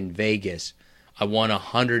time in Vegas. I won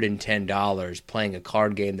 $110 playing a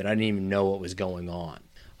card game that I didn't even know what was going on.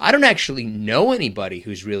 I don't actually know anybody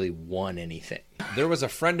who's really won anything. There was a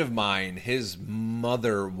friend of mine, his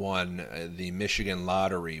mother won the Michigan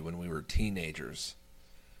lottery when we were teenagers,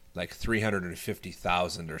 like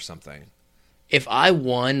 $350,000 or something. If I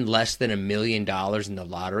won less than $1 million in the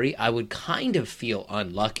lottery, I would kind of feel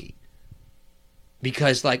unlucky.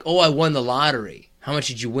 Because, like, I won the lottery. How much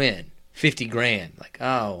did you win? 50 grand. Like,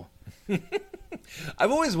 oh.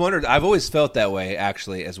 I've always wondered, I've always felt that way,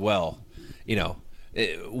 actually, as well.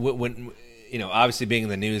 When obviously being in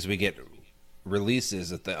the news, we get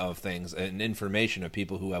releases of things and information of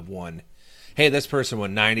people who have won. Hey, this person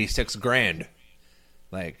won 96 grand.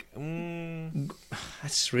 Like,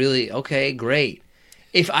 That's really, okay, great.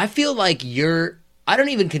 If I feel like I don't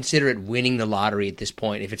even consider it winning the lottery at this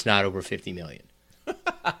point if it's not over 50 million.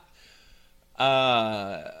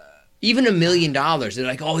 Even $1 million. They're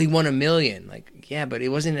like, oh, he won $1 million. Like, yeah, but it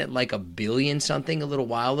wasn't it like $1 billion something a little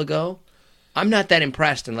while ago? I'm not that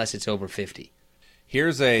impressed unless it's over 50.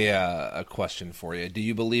 Here's a question for you. Do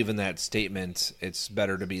you believe in that statement, it's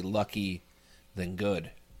better to be lucky than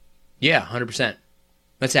good? Yeah, 100%.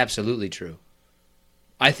 That's absolutely true.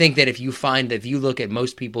 I think that if you look at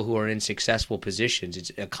most people who are in successful positions,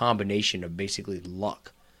 it's a combination of basically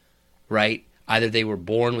luck, right? Either they were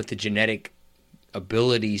born with the genetic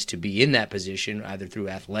abilities to be in that position, either through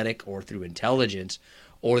athletic or through intelligence,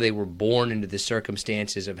 or they were born into the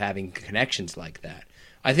circumstances of having connections like that.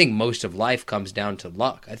 I think most of life comes down to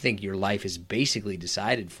luck. I think your life is basically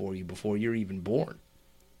decided for you before you're even born.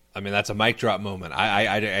 I mean, that's a mic drop moment.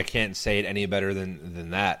 I can't say it any better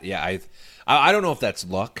than that. Yeah, I don't know if that's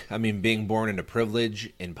luck. I mean, being born into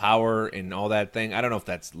privilege, in power, and all that thing, I don't know if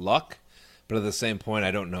that's luck. But at the same point,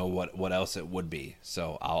 I don't know what else it would be.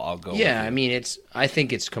 So I'll go. Yeah, I mean, I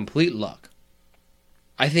think it's complete luck.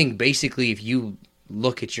 I think basically if you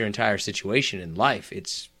look at your entire situation in life,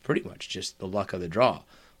 it's pretty much just the luck of the draw.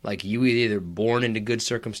 Like you were either born into good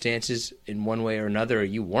circumstances in one way or another, or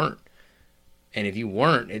you weren't. And if you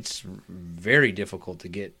weren't, it's very difficult to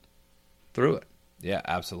get through it. Yeah,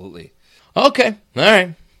 absolutely. Okay, all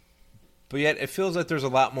right. But yet it feels like there's a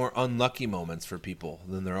lot more unlucky moments for people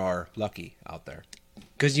than there are lucky out there.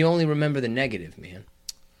 Because you only remember the negative, man.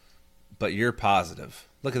 But you're positive.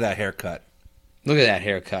 Look at that haircut. Look at that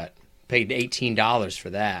haircut. Paid $18 for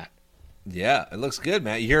that. Yeah, it looks good,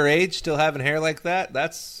 man. Your age, still having hair like that?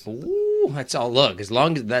 That's all. Look, as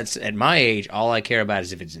long as that's at my age, all I care about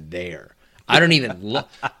is if it's there. I don't even look.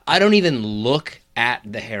 I don't even look at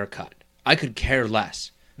the haircut. I could care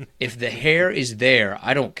less. If the hair is there,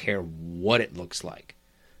 I don't care what it looks like.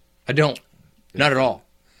 I don't. Not at all.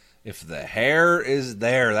 If the hair is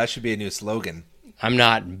there, that should be a new slogan. I'm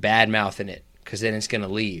not bad-mouthing it, because then it's going to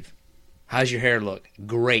leave. How's your hair look?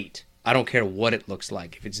 Great. I don't care what it looks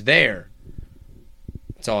like. If it's there,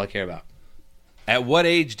 that's all I care about. At what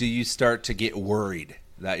age do you start to get worried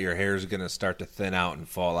that your hair is going to start to thin out and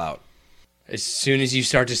fall out? As soon as you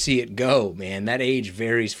start to see it go, man. That age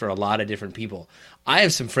varies for a lot of different people. I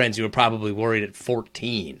have some friends who are probably worried at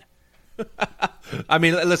 14. I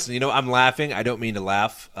mean, listen, I'm laughing. I don't mean to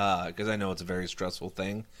laugh because I know it's a very stressful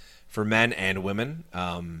thing for men and women.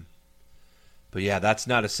 But yeah, that's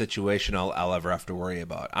not a situation I'll ever have to worry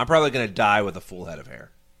about. I'm probably going to die with a full head of hair.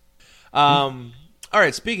 All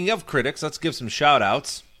right, speaking of critics, let's give some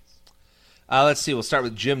shout-outs. Let's see, we'll start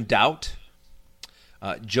with Jim Doubt,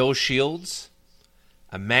 Joe Shields,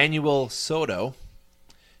 Emmanuel Soto,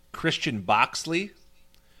 Christian Boxley,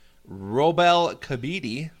 Robel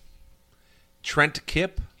Kabidi, Trent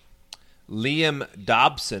Kipp, Liam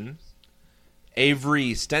Dobson,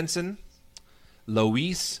 Avery Stenson,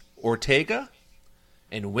 Luis Ortega,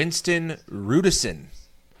 and Winston Rudison.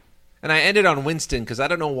 And I ended on Winston because I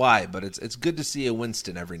don't know why, but it's good to see a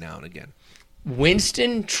Winston every now and again.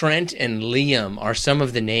 Winston, Trent, and Liam are some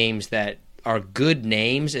of the names that are good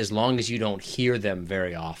names as long as you don't hear them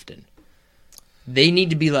very often. They need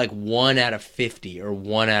to be like 1 out of 50 or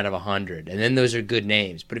 1 out of 100, and then those are good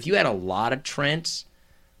names. But if you had a lot of Trents,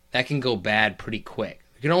 that can go bad pretty quick.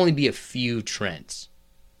 There can only be a few Trents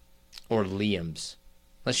or Liams.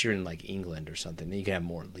 Unless you're in like England or something, then you can have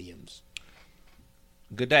more Liams.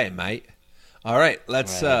 Good day, mate. All right,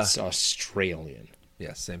 let's. That's Australian.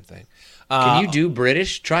 Yeah, same thing. Can you do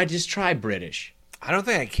British? Just try British. I don't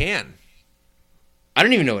think I can. I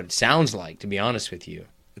don't even know what it sounds like, to be honest with you.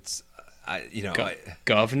 It's,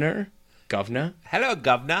 governor. Hello,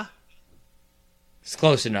 governor. It's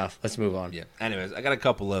close enough. Let's move on. Yeah. Anyways, I got a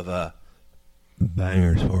couple of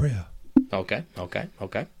bangers for you. Okay.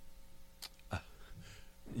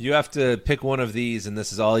 You have to pick one of these, and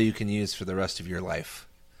this is all you can use for the rest of your life.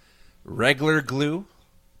 Regular glue,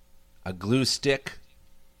 a glue stick,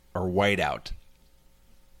 or whiteout.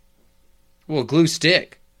 Well, glue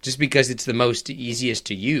stick, just because it's the most easiest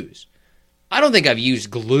to use. I don't think I've used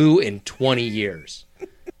glue in 20 years.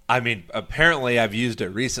 I mean, apparently I've used it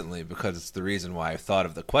recently because it's the reason why I thought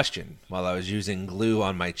of the question while I was using glue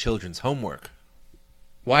on my children's homework.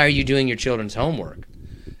 Why are you doing your children's homework?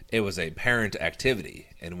 It was a parent activity,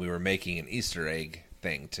 and we were making an Easter egg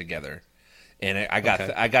thing together. And I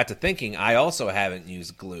got to thinking, I also haven't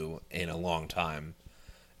used glue in a long time.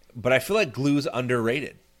 But I feel like glue's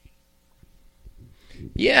underrated.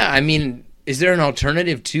 Yeah, I mean, is there an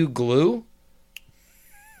alternative to glue?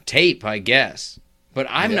 Tape, I guess. But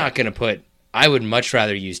I'm not going to put... I would much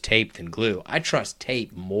rather use tape than glue. I trust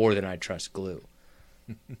tape more than I trust glue.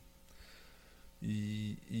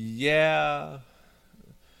 Yeah...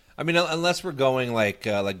 I mean, unless we're going like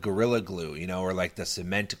Gorilla Glue, or like the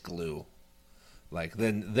cement glue, like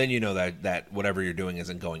then you know that whatever you're doing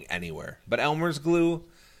isn't going anywhere. But Elmer's glue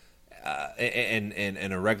and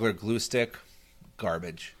a regular glue stick,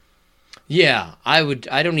 garbage. Yeah, I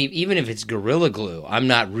don't even if it's Gorilla Glue, I'm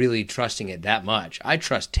not really trusting it that much. I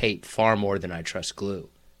trust tape far more than I trust glue.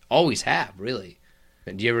 Always have, really.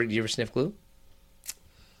 Do you ever sniff glue?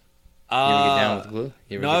 You ever get down with glue?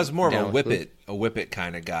 No, I was more of a whip it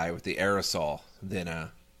kind of guy with the aerosol than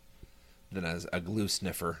a glue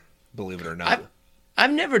sniffer, believe it or not.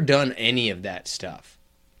 I've never done any of that stuff.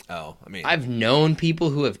 Oh, I mean, I've known people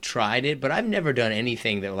who have tried it, but I've never done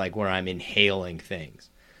anything that where I'm inhaling things.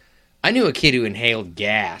 I knew a kid who inhaled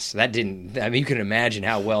gas. You can imagine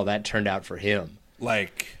how well that turned out for him.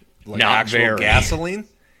 Like not actual very. Gasoline?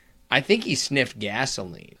 I think he sniffed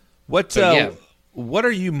gasoline. What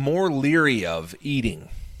are you more leery of eating?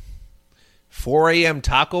 4 a.m.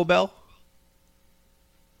 Taco Bell?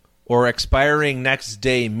 Or expiring next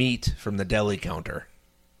day meat from the deli counter?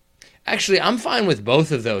 Actually, I'm fine with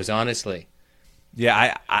both of those, honestly.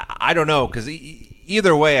 Yeah, I don't know, because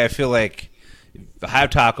either way, I feel like if you have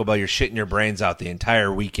Taco Bell, you're shitting your brains out the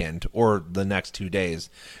entire weekend or the next 2 days.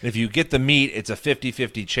 And if you get the meat, it's a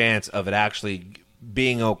 50-50 chance of it actually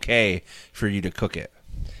being okay for you to cook it.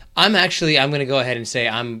 I'm going to go ahead and say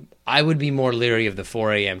I would be more leery of the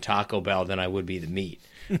 4 a.m. Taco Bell than I would be the meat,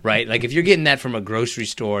 right? Like if you're getting that from a grocery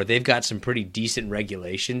store, they've got some pretty decent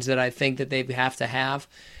regulations that I think that they have to have.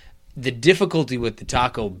 The difficulty with the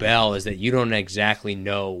Taco Bell is that you don't exactly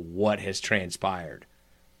know what has transpired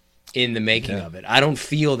in the making of it. I don't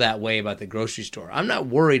feel that way about the grocery store. I'm not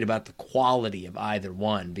worried about the quality of either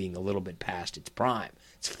one being a little bit past its prime.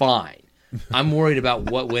 It's fine. I'm worried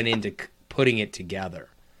about what went into putting it together,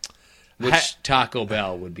 which Taco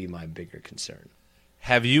Bell would be my bigger concern.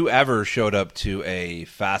 Have you ever showed up to a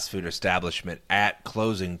fast food establishment at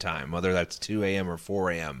closing time, whether that's 2 a.m. or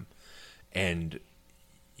 4 a.m., and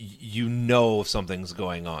you know something's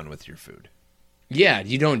going on with your food? Yeah,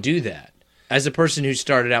 you don't do that. As a person who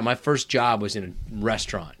started out, my first job was in a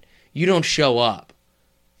restaurant. You don't show up.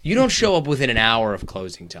 You don't show up within an hour of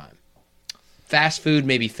closing time. Fast food,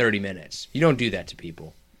 maybe 30 minutes. You don't do that to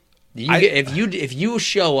people. If you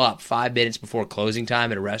show up 5 minutes before closing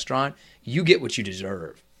time at a restaurant, you get what you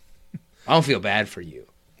deserve. I don't feel bad for you.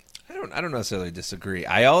 I don't necessarily disagree.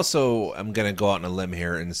 I also am going to go out on a limb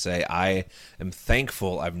here and say I am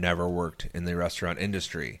thankful I've never worked in the restaurant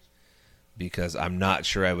industry, because I'm not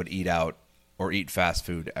sure I would eat out or eat fast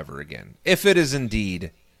food ever again, if it is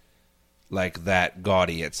indeed like that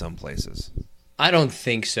gaudy at some places. I don't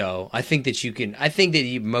think so. I think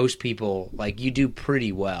that most people, you do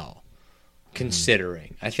pretty well,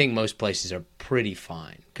 considering. I think most places are pretty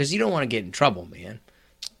fine, because you don't want to get in trouble, man.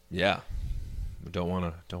 Yeah. Don't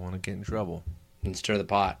want to get in trouble. And stir the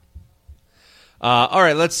pot. All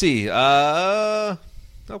right, let's see.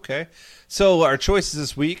 Okay. So our choices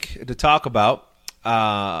this week to talk about,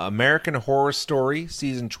 American Horror Story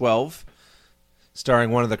Season 12, starring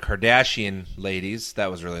one of the Kardashian ladies. That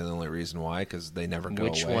was really the only reason why, because they never go away.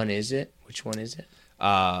 Which one is it?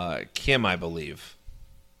 Kim, I believe.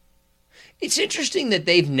 It's interesting that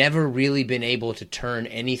they've never really been able to turn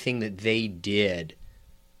anything that they did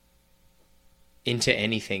into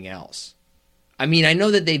anything else. I mean, I know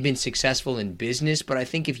that they've been successful in business, but I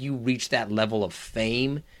think if you reach that level of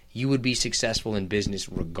fame, you would be successful in business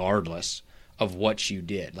regardless of what you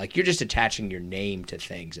did. You're just attaching your name to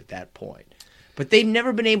things at that point. But they've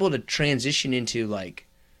never been able to transition into,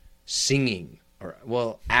 singing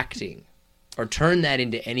or, acting, or turn that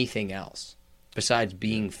into anything else besides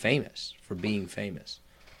being famous for being famous.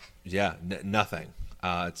 Yeah, nothing.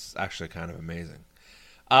 It's actually kind of amazing.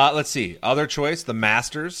 Let's see. Other choice, the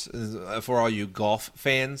Masters, for all you golf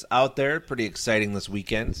fans out there. Pretty exciting this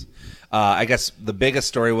weekend. I guess the biggest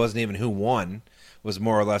story wasn't even who won. It was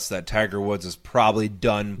more or less that Tiger Woods is probably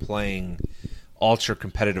done playing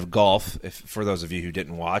ultra-competitive golf, for those of you who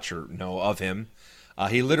didn't watch or know of him.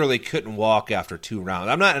 He literally couldn't walk after 2 rounds.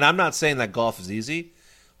 I'm not saying that golf is easy,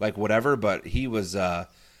 whatever, but he was...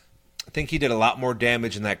 I think he did a lot more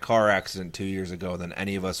damage in that car accident 2 years ago than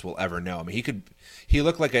any of us will ever know. I mean, he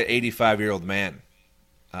looked like an 85-year-old man.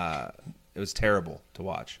 It was terrible to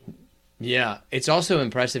watch. Yeah, it's also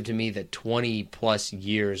impressive to me that 20-plus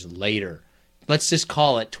years later, let's just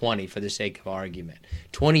call it 20 for the sake of argument,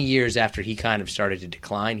 20 years after he kind of started to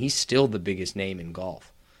decline, he's still the biggest name in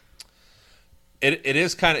golf. It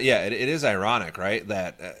is kind of, it is ironic, right,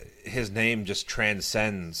 that his name just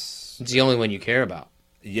transcends. It's the only one you care about.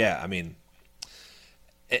 Yeah, I mean,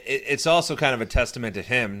 it's also kind of a testament to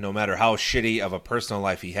him, no matter how shitty of a personal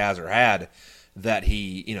life he has or had, that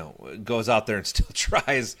he, goes out there and still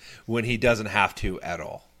tries when he doesn't have to at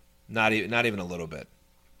all. Not even a little bit.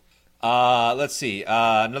 Let's see.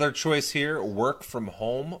 Another choice here, work from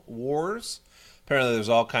home wars. Apparently there's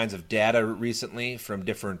all kinds of data recently from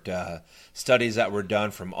different studies that were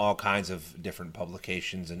done from all kinds of different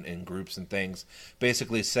publications and groups and things,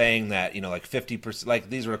 basically saying that, like 50%, like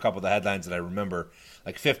these were a couple of the headlines that I remember,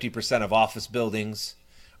 like 50% of office buildings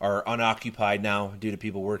are unoccupied now due to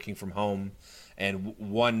people working from home. And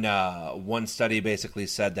one study basically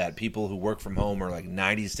said that people who work from home are like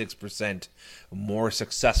 96% more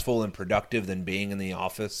successful and productive than being in the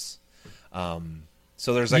office.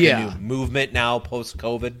 So there's like a new movement now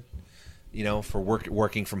post-COVID, for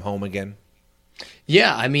working from home again.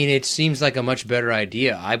 Yeah, I mean, it seems like a much better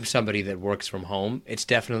idea. I'm somebody that works from home. It's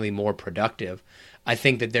definitely more productive. I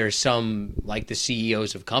think that there's some, like the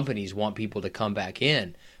CEOs of companies want people to come back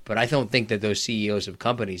in, but I don't think that those CEOs of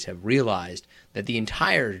companies have realized that the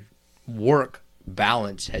entire work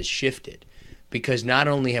balance has shifted, because not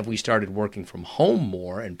only have we started working from home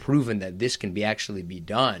more and proven that this can actually be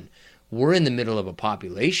done, we're in the middle of a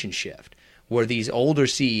population shift where these older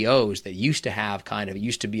CEOs that used to have it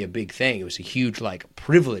used to be a big thing. It was a huge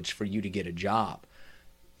privilege for you to get a job.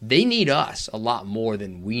 They need us a lot more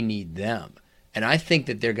than we need them. And I think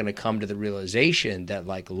that they're going to come to the realization that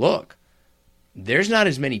look, there's not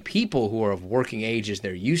as many people who are of working age as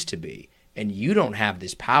there used to be. And you don't have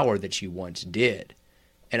this power that you once did.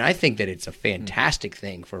 And I think that it's a fantastic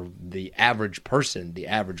thing for the average person, the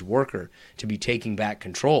average worker, to be taking back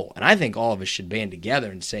control. And I think all of us should band together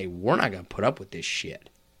and say, we're not going to put up with this shit.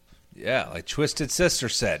 Yeah, like Twisted Sister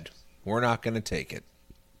said, we're not going to take it.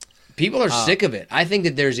 People are sick of it. I think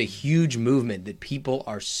that there's a huge movement that people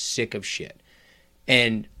are sick of shit.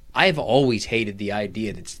 And I've always hated the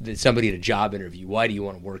idea that somebody at a job interview, why do you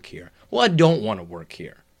want to work here? Well, I don't want to work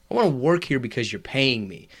here. I want to work here because you're paying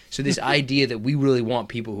me. So this idea that we really want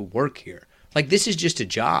people who work here, this is just a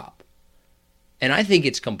job. And I think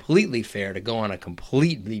it's completely fair to go on a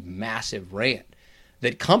completely massive rant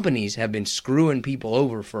that companies have been screwing people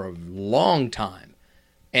over for a long time.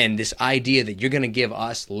 And this idea that you're going to give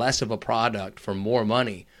us less of a product for more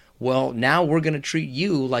money, well, now we're going to treat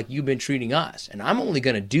you like you've been treating us. And I'm only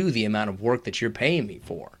going to do the amount of work that you're paying me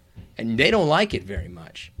for. And they don't like it very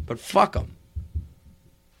much. But fuck them.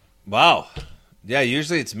 Wow. Yeah,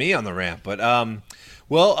 usually it's me on the rant. But, in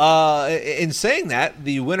saying that,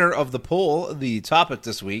 the winner of the poll, the topic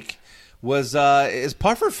this week, is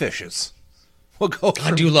puffer fishes. We'll go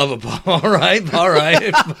I do love a puffer. All right. All right.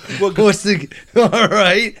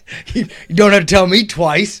 You don't have to tell me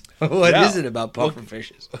twice. What is it about puffer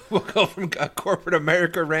fishes? We'll go from corporate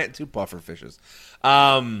America rant to puffer fishes.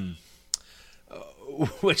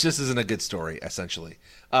 Which this isn't a good story, essentially.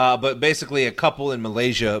 But basically, a couple in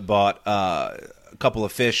Malaysia bought a couple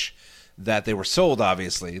of fish that they were sold,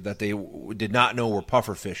 obviously, that they did not know were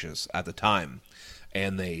puffer fishes at the time.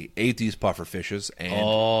 And they ate these puffer fishes and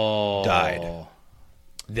died.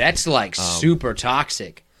 That's super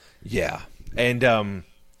toxic. Yeah. And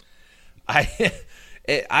I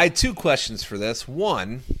had two questions for this.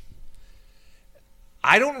 One,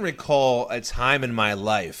 I don't recall a time in my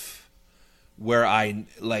life where I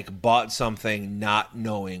bought something not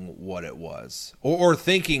knowing what it was, or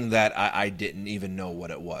thinking that I didn't even know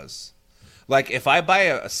what it was. If I buy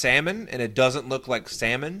a salmon and it doesn't look like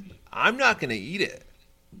salmon, I'm not going to eat it.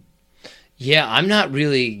 Yeah, I'm not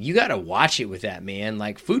really. You got to watch it with that, man.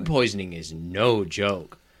 Food poisoning is no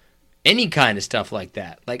joke. Any kind of stuff like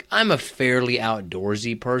that. I'm a fairly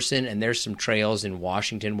outdoorsy person, and there's some trails in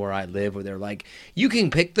Washington where I live where they're you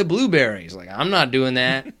can pick the blueberries. I'm not doing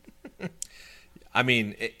that. I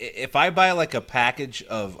mean, if I buy a package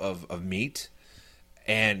of meat,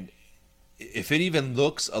 and if it even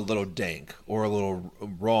looks a little dank or a little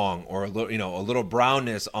wrong or a little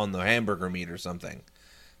brownness on the hamburger meat or something,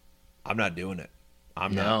 I'm not doing it.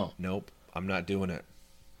 Nope, I'm not doing it.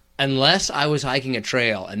 Unless I was hiking a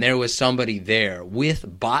trail and there was somebody there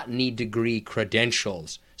with botany degree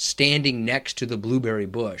credentials standing next to the blueberry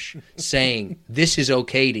bush saying this is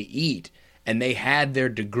okay to eat, and they had their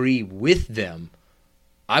degree with them,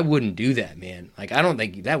 I wouldn't do that, man. I don't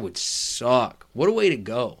think that would suck. What a way to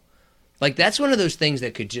go. That's one of those things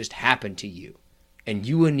that could just happen to you and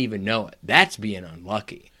you wouldn't even know it. That's being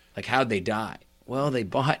unlucky. How'd they die? Well, they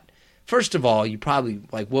bought, first of all, you probably,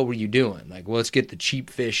 what were you doing? Well, let's get the cheap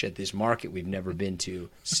fish at this market we've never been to.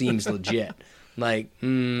 Seems legit. Maybe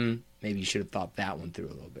you should have thought that one through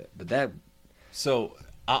a little bit. But that. So,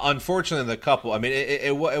 unfortunately, the couple, I mean,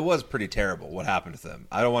 it was pretty terrible what happened to them.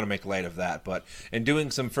 I don't want to make light of that, but in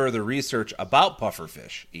doing some further research about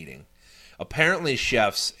pufferfish eating, apparently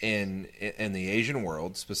chefs in the Asian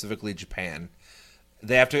world, specifically Japan,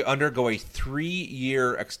 they have to undergo a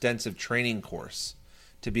 3-year extensive training course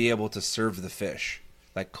to be able to serve the fish,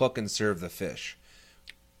 like cook and serve the fish.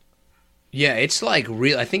 Yeah, it's like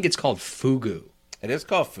real. I think it's called fugu. It is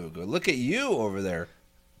called fugu. Look at you over there.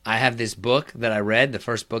 I have this book that I read, the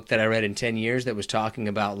first book that I read in 10 years, that was talking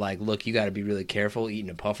about, like, look, you got to be really careful eating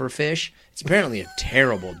a puffer fish. It's apparently a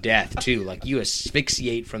terrible death, too. Like, you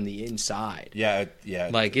asphyxiate from the inside. Yeah.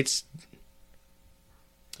 Like, it's...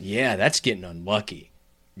 Yeah, that's getting unlucky.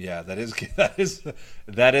 Yeah, that is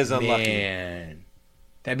unlucky. Man,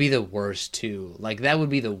 that'd be the worst, too. Like, that would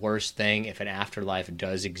be the worst thing if an afterlife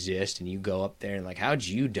does exist and you go up there and, like, how'd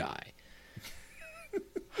you die?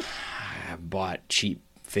 I bought cheap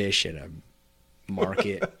fish at a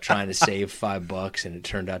market trying to save $5 and it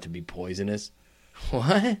turned out to be poisonous.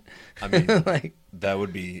 What? I mean, like, that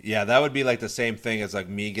would be like the same thing as like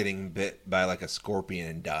me getting bit by like a scorpion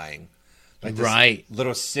and dying. Like this right.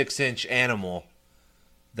 little 6-inch animal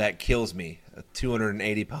that kills me, a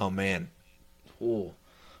 280-pound man. Ooh.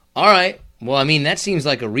 All right. Well, I mean, that seems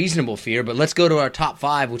like a reasonable fear, but let's go to our top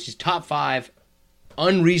 5, which is top 5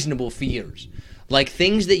 unreasonable fears. Like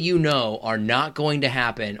things that you know are not going to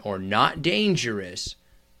happen or not dangerous,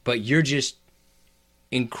 but you're just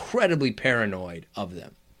incredibly paranoid of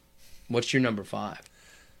them. What's your number 5?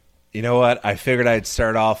 You know what? I figured I'd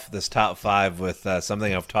start off this top 5 with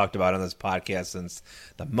something I've talked about on this podcast since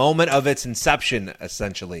the moment of its inception,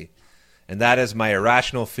 essentially. And that is my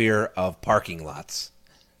irrational fear of parking lots.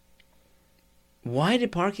 Why do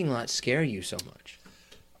parking lots scare you so much?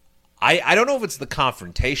 I don't know if it's the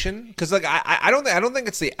confrontation, because like I don't think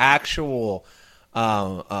it's the actual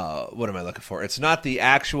what am I looking for? It's not the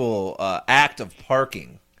actual act of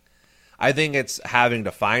parking. I think it's having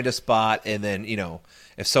to find a spot, and then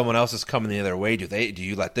if someone else is coming the other way, do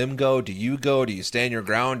you let them go? Do you go? Do you stand your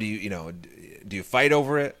ground? Do you fight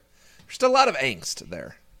over it? There's still a lot of angst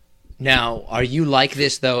there. Now, are you like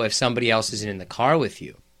this though if somebody else isn't in the car with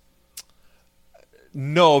you?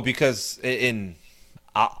 No, because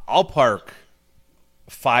I'll park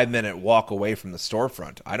a 5-minute walk away from the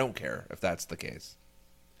storefront. I don't care if that's the case.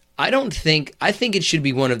 I think it should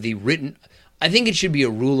be I think it should be a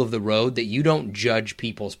rule of the road that you don't judge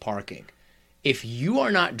people's parking. If you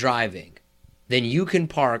are not driving, then you can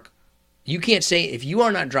park. You can't say, if you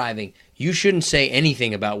are not driving, you shouldn't say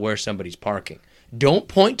anything about where somebody's parking. Don't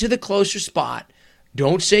point to the closer spot.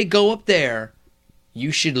 Don't say go up there.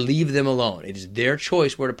 You should leave them alone. It is their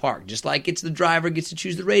choice where to park. Just like it's the driver gets to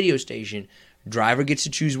choose the radio station, driver gets to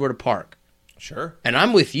choose where to park. Sure. And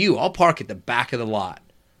I'm with you. I'll park at the back of the lot.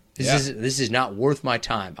 Yeah. This is not worth my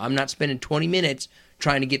time. I'm not spending 20 minutes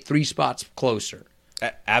trying to get 3 spots closer.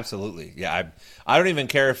 Absolutely. Yeah. I don't even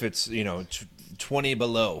care if it's 20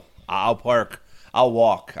 below. I'll park. I'll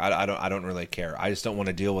walk. I don't really care. I just don't want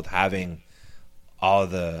to deal with having all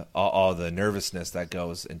the nervousness that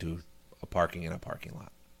goes into parking in a parking lot.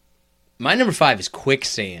 My number 5 is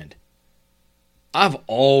quicksand. I've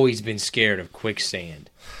always been scared of quicksand.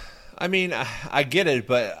 I mean, I get it,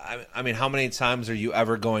 but I mean, how many times are you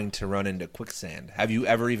ever going to run into quicksand? Have you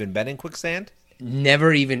ever even been in quicksand?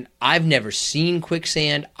 I've never seen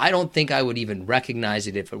quicksand. I don't think I would even recognize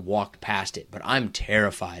it if I walked past it, but I'm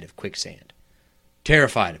terrified of quicksand.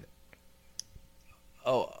 Terrified of it.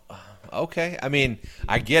 Oh, okay. I mean,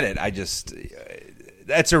 I get it.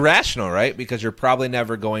 That's irrational, right? Because you're probably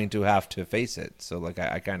never going to have to face it. So, like,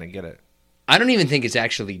 I kind of get it. I don't even think it's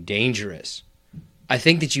actually dangerous. I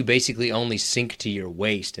think that you basically only sink to your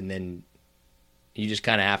waist and then you just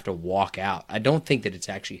kind of have to walk out. I don't think that it's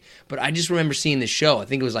actually... But I just remember seeing the show. I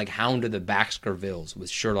think it was like Hound of the Baskervilles with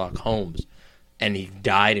Sherlock Holmes. And he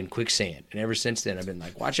died in quicksand. And ever since then, I've been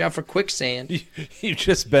like, watch out for quicksand. You've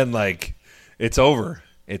just been like, it's over.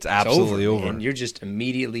 It's absolutely over. And you're just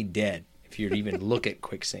immediately dead if you even look at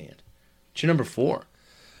quicksand. What's your number 4?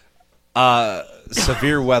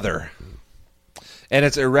 Severe weather. And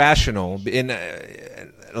it's irrational.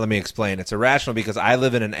 Let me explain. It's irrational because I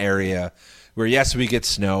live in an area where, yes, we get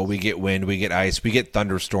snow, we get wind, we get ice, we get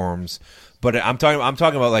thunderstorms. But I'm talking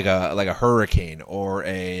about like a hurricane or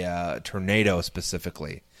a tornado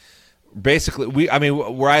specifically. Basically,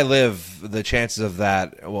 where I live, the chances of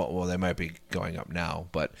that, well, they might be going up now,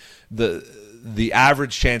 but the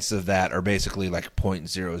average chances of that are basically like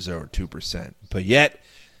 0.002%. But yet,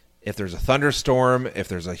 if there's a thunderstorm, if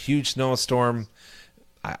there's a huge snowstorm,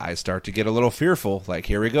 I start to get a little fearful. Like,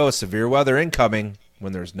 here we go, severe weather incoming,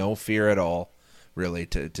 when there's no fear at all, really,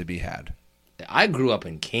 to be had. I grew up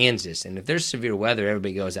in Kansas, and if there's severe weather,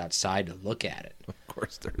 everybody goes outside to look at it. Of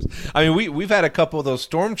course there's. I mean, we've had a couple of those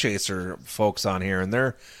storm chaser folks on here, and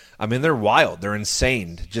they're, I mean, they're wild. They're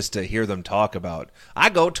insane just to hear them talk about,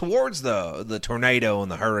 I go towards the tornado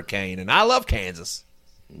and the hurricane, and I love Kansas.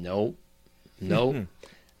 Nope.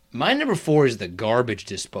 My number 4 is the garbage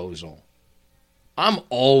disposal. I'm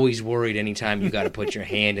always worried anytime you got to put your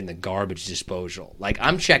hand in the garbage disposal. Like,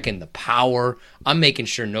 I'm checking the power. I'm making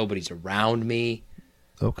sure nobody's around me.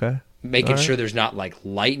 Okay. Making sure there's not, like,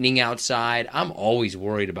 lightning outside. I'm always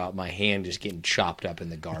worried about my hand just getting chopped up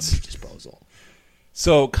in the garbage disposal.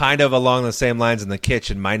 So kind of along the same lines in the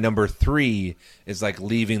kitchen, my number 3 is like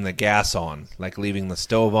leaving the gas on, like leaving the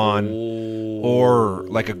stove on, or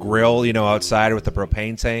like a grill, outside with the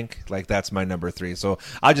propane tank. Like that's my number 3. So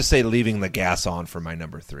I'll just say leaving the gas on for my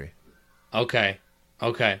number 3. Okay.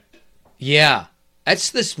 Yeah.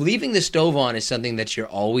 That's this. Leaving the stove on is something that you're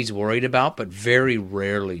always worried about, but very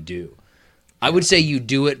rarely do. I would say you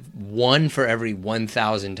do it 1 for every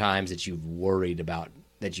 1,000 times that you've worried about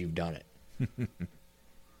that you've done it.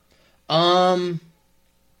 My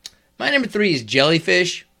number 3 is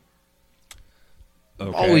jellyfish. Okay.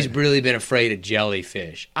 I've always really been afraid of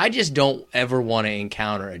jellyfish. I just don't ever want to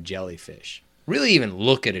encounter a jellyfish. Really even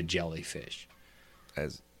look at a jellyfish.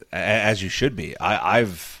 As you should be.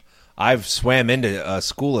 I've swam into a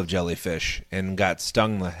school of jellyfish and got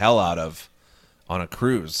stung the hell out of on a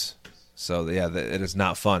cruise. So yeah, it is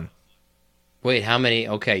not fun. Wait, how many?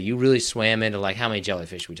 Okay, you really swam into how many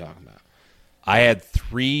jellyfish are we talking about? I had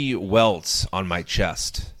 3 welts on my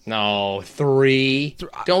chest. No, 3.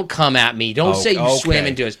 Don't come at me. Don't say you swam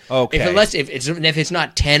into it. Okay. If it's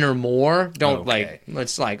not 10 or more, don't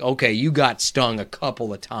it's okay, you got stung a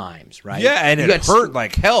couple of times, right? Yeah, and it hurt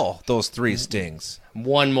like hell, those 3 stings.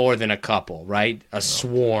 One more than a couple, right? A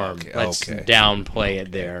swarm. Okay. Let's downplay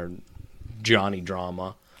it there, Johnny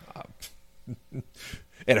Drama.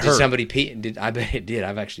 It hurt. Did somebody pee? I bet it did.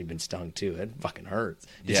 I've actually been stung too. It fucking hurts.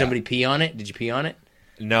 Did somebody pee on it? Did you pee on it?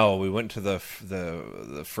 No, we went to the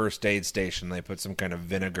first aid station. They put some kind of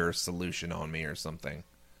vinegar solution on me or something.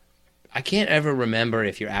 I can't ever remember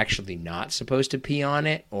if you're actually not supposed to pee on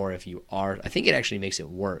it or if you are. I think it actually makes it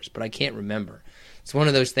worse, but I can't remember. It's one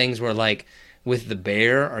of those things where, with the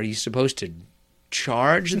bear, are you supposed to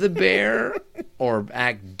charge the bear or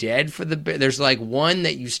act dead for the bear? There's one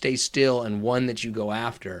that you stay still and one that you go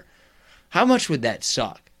after. How much would that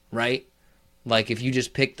suck, right? If you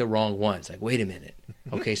just pick the wrong one. It's wait a minute.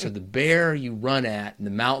 Okay, so the bear you run at and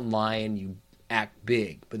the mountain lion you act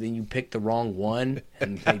big, but then you pick the wrong one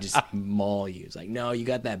and they just maul you. It's no, you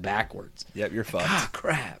got that backwards. Yep, you're fucked. Ah,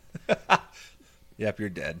 crap. Yep, you're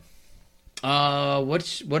dead.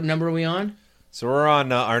 What number are we on? So we're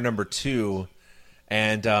on our number 2.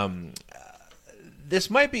 And this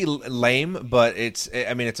might be lame, but it's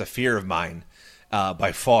a fear of mine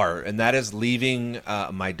by far, and that is leaving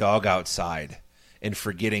my dog outside and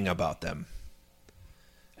forgetting about them.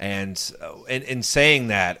 And in saying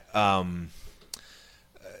that,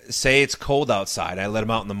 say it's cold outside, I let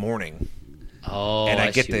him out in the morning. Oh, and I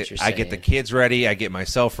get the kids ready, I get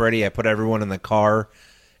myself ready, I put everyone in the car,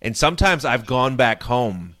 and sometimes I've gone back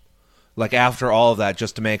home, after all of that,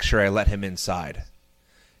 just to make sure I let him inside.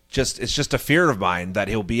 It's just a fear of mine that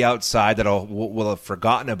he'll be outside, that we'll have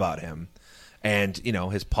forgotten about him, and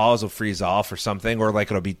his paws will freeze off or something, or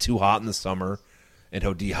it'll be too hot in the summer and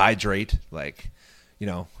he'll dehydrate.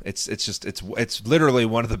 It's literally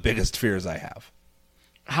one of the biggest fears I have.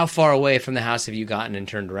 How far away from the house have you gotten and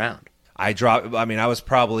turned around? I was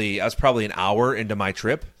probably an hour into my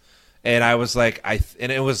trip, and I was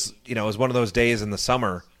and it was one of those days in the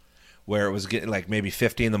summer where it was getting maybe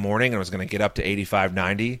 50 in the morning, and I was going to get up to 85,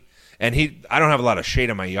 90. And I don't have a lot of shade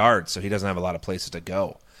in my yard, so he doesn't have a lot of places to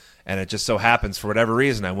go. And it just so happens, for whatever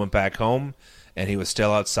reason, I went back home, and he was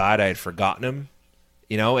still outside. I had forgotten him,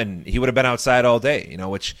 and he would have been outside all day,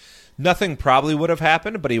 which nothing probably would have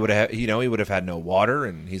happened, but he would have, he would have had no water,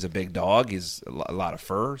 and he's a big dog. He's a lot of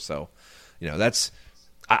fur, so,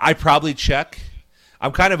 I probably check.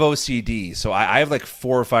 I'm kind of OCD, so I have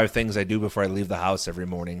 4 or 5 things I do before I leave the house every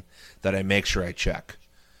morning that I make sure I check.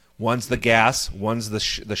 One's the gas, one's the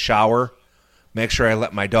shower. Make sure I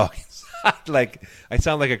let my dog inside. I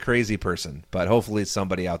sound like a crazy person, but hopefully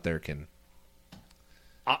somebody out there can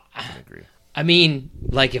agree. I mean,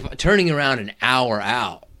 if turning around an hour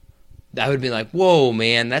out, I would be whoa,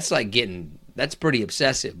 man, that's that's pretty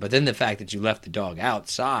obsessive. But then the fact that you left the dog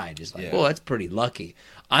outside is whoa, that's pretty lucky.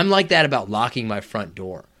 I'm like that about locking my front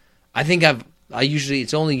door. I think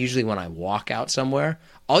it's only usually when I walk out somewhere.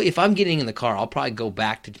 If I'm getting in the car, I'll probably go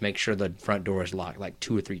back to make sure the front door is locked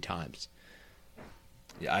 2 or 3 times.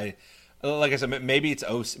 Yeah, like I said, maybe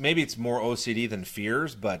it's more OCD than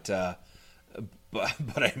fears, but I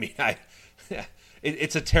mean,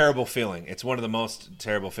 it's a terrible feeling. It's one of the most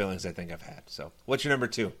terrible feelings I think I've had. So, what's your number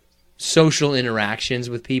 2? Social interactions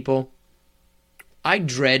with people. I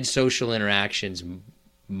dread social interactions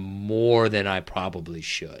more than I probably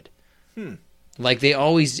should. Like, they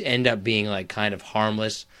always end up being, like, kind of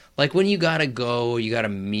harmless. Like, when you gotta go, or you gotta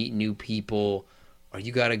meet new people, or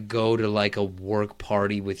you gotta go to, like, a work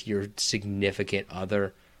party with your significant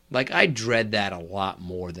other. Like, I dread that a lot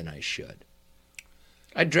more than I should.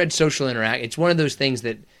 I dread social interaction. It's one of those things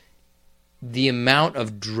that the amount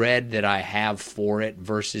of dread that I have for it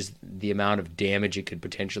versus the amount of damage it could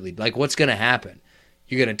potentially... Like, what's going to happen?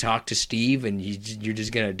 You're going to talk to Steve and you're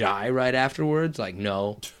just going to die right afterwards? Like,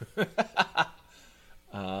 no.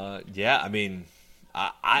 Yeah, I mean,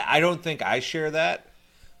 I don't think I share that,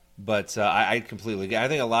 but I completely get. I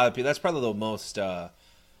think a lot of people. That's probably the most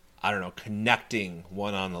connecting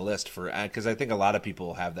one on the list because I think a lot of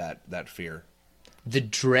people have that fear. The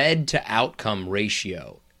dread to outcome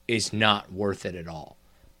ratio is not worth it at all.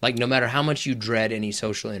 Like, no matter how much you dread any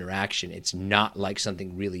social interaction, it's not like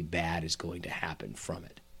something really bad is going to happen from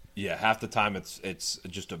it. Yeah, half the time it's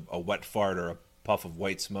just a wet fart or a puff of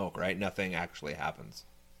white smoke, right? Nothing actually happens.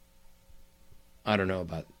 I don't know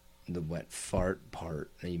about the wet fart part.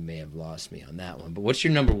 You may have lost me on that one. But what's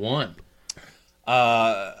your number 1?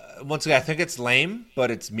 Once again, I think it's lame, but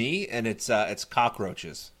it's me, and it's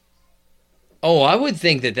cockroaches. Oh, I would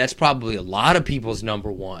think that that's probably a lot of people's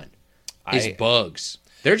number 1 is bugs.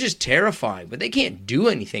 They're just terrifying, but they can't do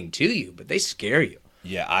anything to you, but they scare you.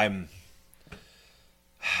 Yeah, I'm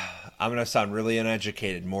going to sound really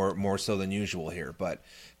uneducated, more so than usual here, but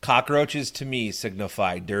cockroaches to me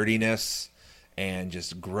signify dirtiness and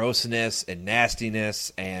just grossness and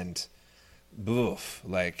nastiness and boof.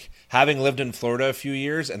 Like, having lived in Florida a few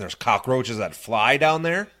years and there's cockroaches that fly down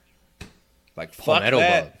there, like, fuck Palmetto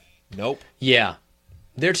that. bug. Nope. Yeah.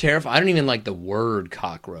 They're terrifying. I don't even like the word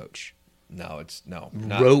cockroach. No,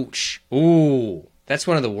 not. Roach. Ooh. That's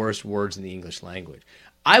one of the worst words in the English language.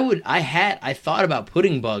 I thought about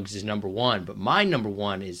putting bugs as number 1, but my number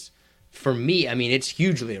 1 is, for me, I mean, it's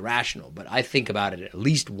hugely irrational, but I think about it at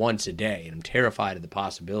least once a day, and I'm terrified of the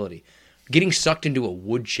possibility. Getting sucked into a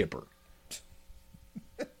wood chipper.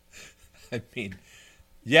 I mean,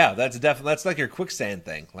 yeah, that's like your quicksand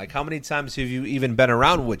thing. Like, how many times have you even been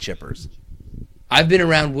around wood chippers? I've been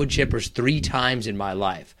around wood chippers 3 times in my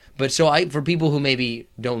life. But for people who maybe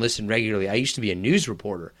don't listen regularly, I used to be a news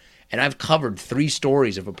reporter, and I've covered 3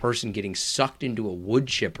 stories of a person getting sucked into a wood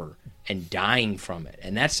chipper and dying from it.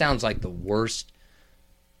 And that sounds like the worst.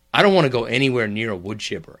 I don't want to go anywhere near a wood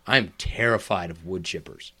chipper. I'm terrified of wood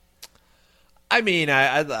chippers. I mean,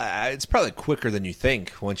 it's probably quicker than you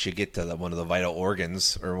think once you get to one of the vital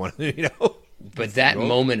organs or one, But that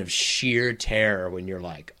moment of sheer terror when you're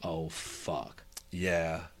like, oh, fuck.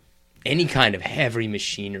 Yeah. Any kind of heavy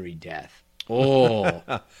machinery death. Oh.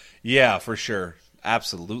 Yeah, for sure.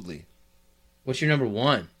 Absolutely. What's your number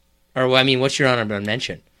 1? Or, I mean, what's your honorable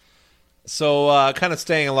mention? So, kind of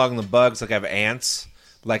staying along the bugs, like I have ants.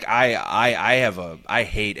 Like, I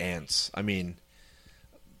hate ants. I mean,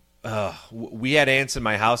 we had ants in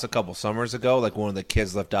my house a couple summers ago. Like, one of the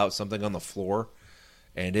kids left out something on the floor.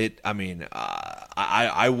 And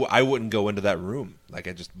I wouldn't go into that room. Like,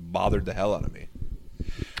 it just bothered the hell out of me.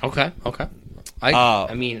 Okay.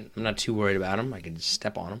 I mean, I'm not too worried about them. I can just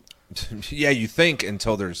step on them. Yeah, you think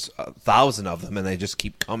until there's 1,000 of them and they just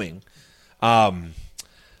keep coming. I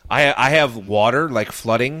have water, like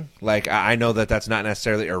flooding. Like, I know that's not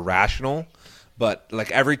necessarily irrational, but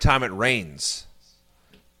like every time it rains,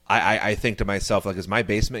 I think to myself, like, is my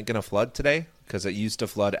basement going to flood today? Because it used to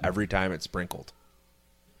flood every time it sprinkled.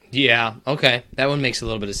 Yeah, okay. That one makes a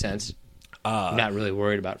little bit of sense. I'm not really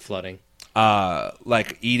worried about flooding.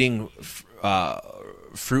 Like eating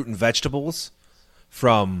fruit and vegetables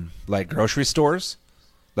from like grocery stores.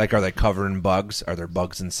 Like, are they covered in bugs? Are there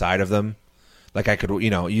bugs inside of them? Like, I could,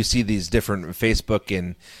 you see these different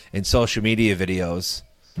Facebook and social media videos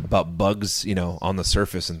about bugs, on the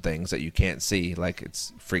surface and things that you can't see. Like,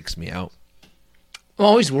 it freaks me out. I'm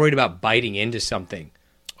always worried about biting into something,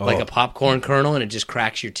 like a popcorn kernel, and it just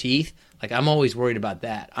cracks your teeth. Like, I'm always worried about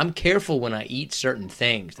that. I'm careful when I eat certain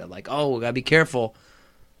things. That, like, oh, we gotta be careful.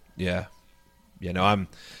 Yeah.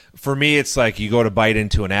 For me, it's like you go to bite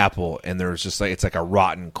into an apple, and there's just like, it's like a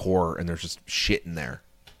rotten core, and there's just shit in there.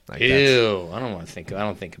 Like, ew! I don't think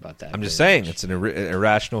about that. I'm just saying, it's an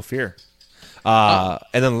irrational fear. And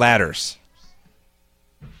then ladders.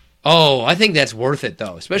 Oh, I think that's worth it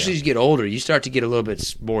though. Especially as you get older, you start to get a little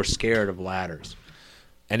bit more scared of ladders.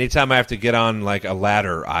 Anytime I have to get on like a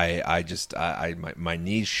ladder, my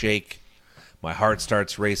knees shake, my heart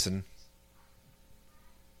starts racing.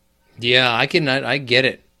 Yeah, I get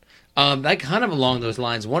it. That kind of along those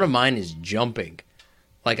lines, one of mine is jumping.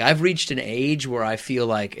 Like, I've reached an age where I feel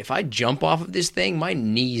like if I jump off of this thing, my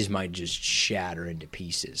knees might just shatter into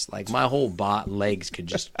pieces. Like, my whole legs could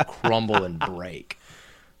just crumble and break.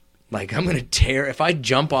 Like, I'm going to tear. If I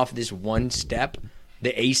jump off this one step,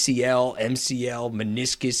 the ACL, MCL,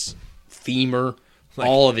 meniscus, femur,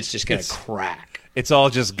 all of it's just going to crack. It's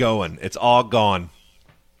all just going. It's all gone.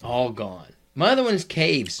 All gone. My other one's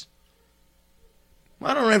caves.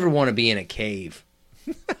 I don't ever want to be in a cave.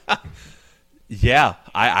 Yeah,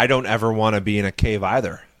 I don't ever want to be in a cave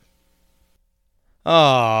either.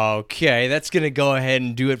 Okay, that's going to go ahead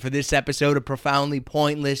and do it for this episode of Profoundly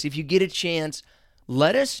Pointless. If you get a chance,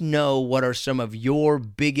 let us know what are some of your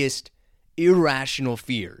biggest irrational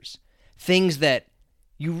fears. Things that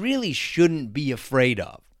you really shouldn't be afraid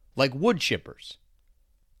of, like wood chippers.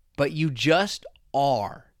 But you just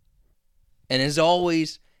are. And as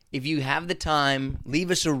always, if you have the time, leave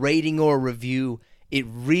us a rating or a review. It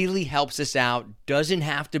really helps us out. Doesn't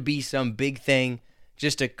have to be some big thing.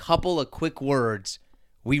 Just a couple of quick words.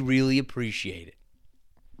 We really appreciate it.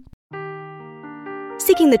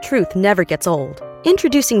 Seeking the truth never gets old.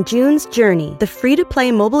 Introducing June's Journey, the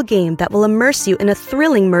free-to-play mobile game that will immerse you in a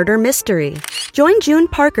thrilling murder mystery. Join June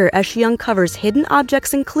Parker as she uncovers hidden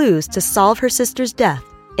objects and clues to solve her sister's death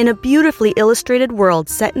in a beautifully illustrated world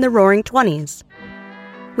set in the Roaring '20s.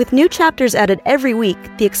 With new chapters added every week,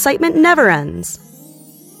 the excitement never ends.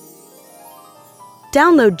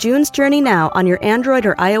 Download June's Journey now on your Android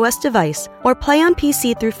or iOS device, or play on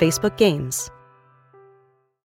PC through Facebook Games.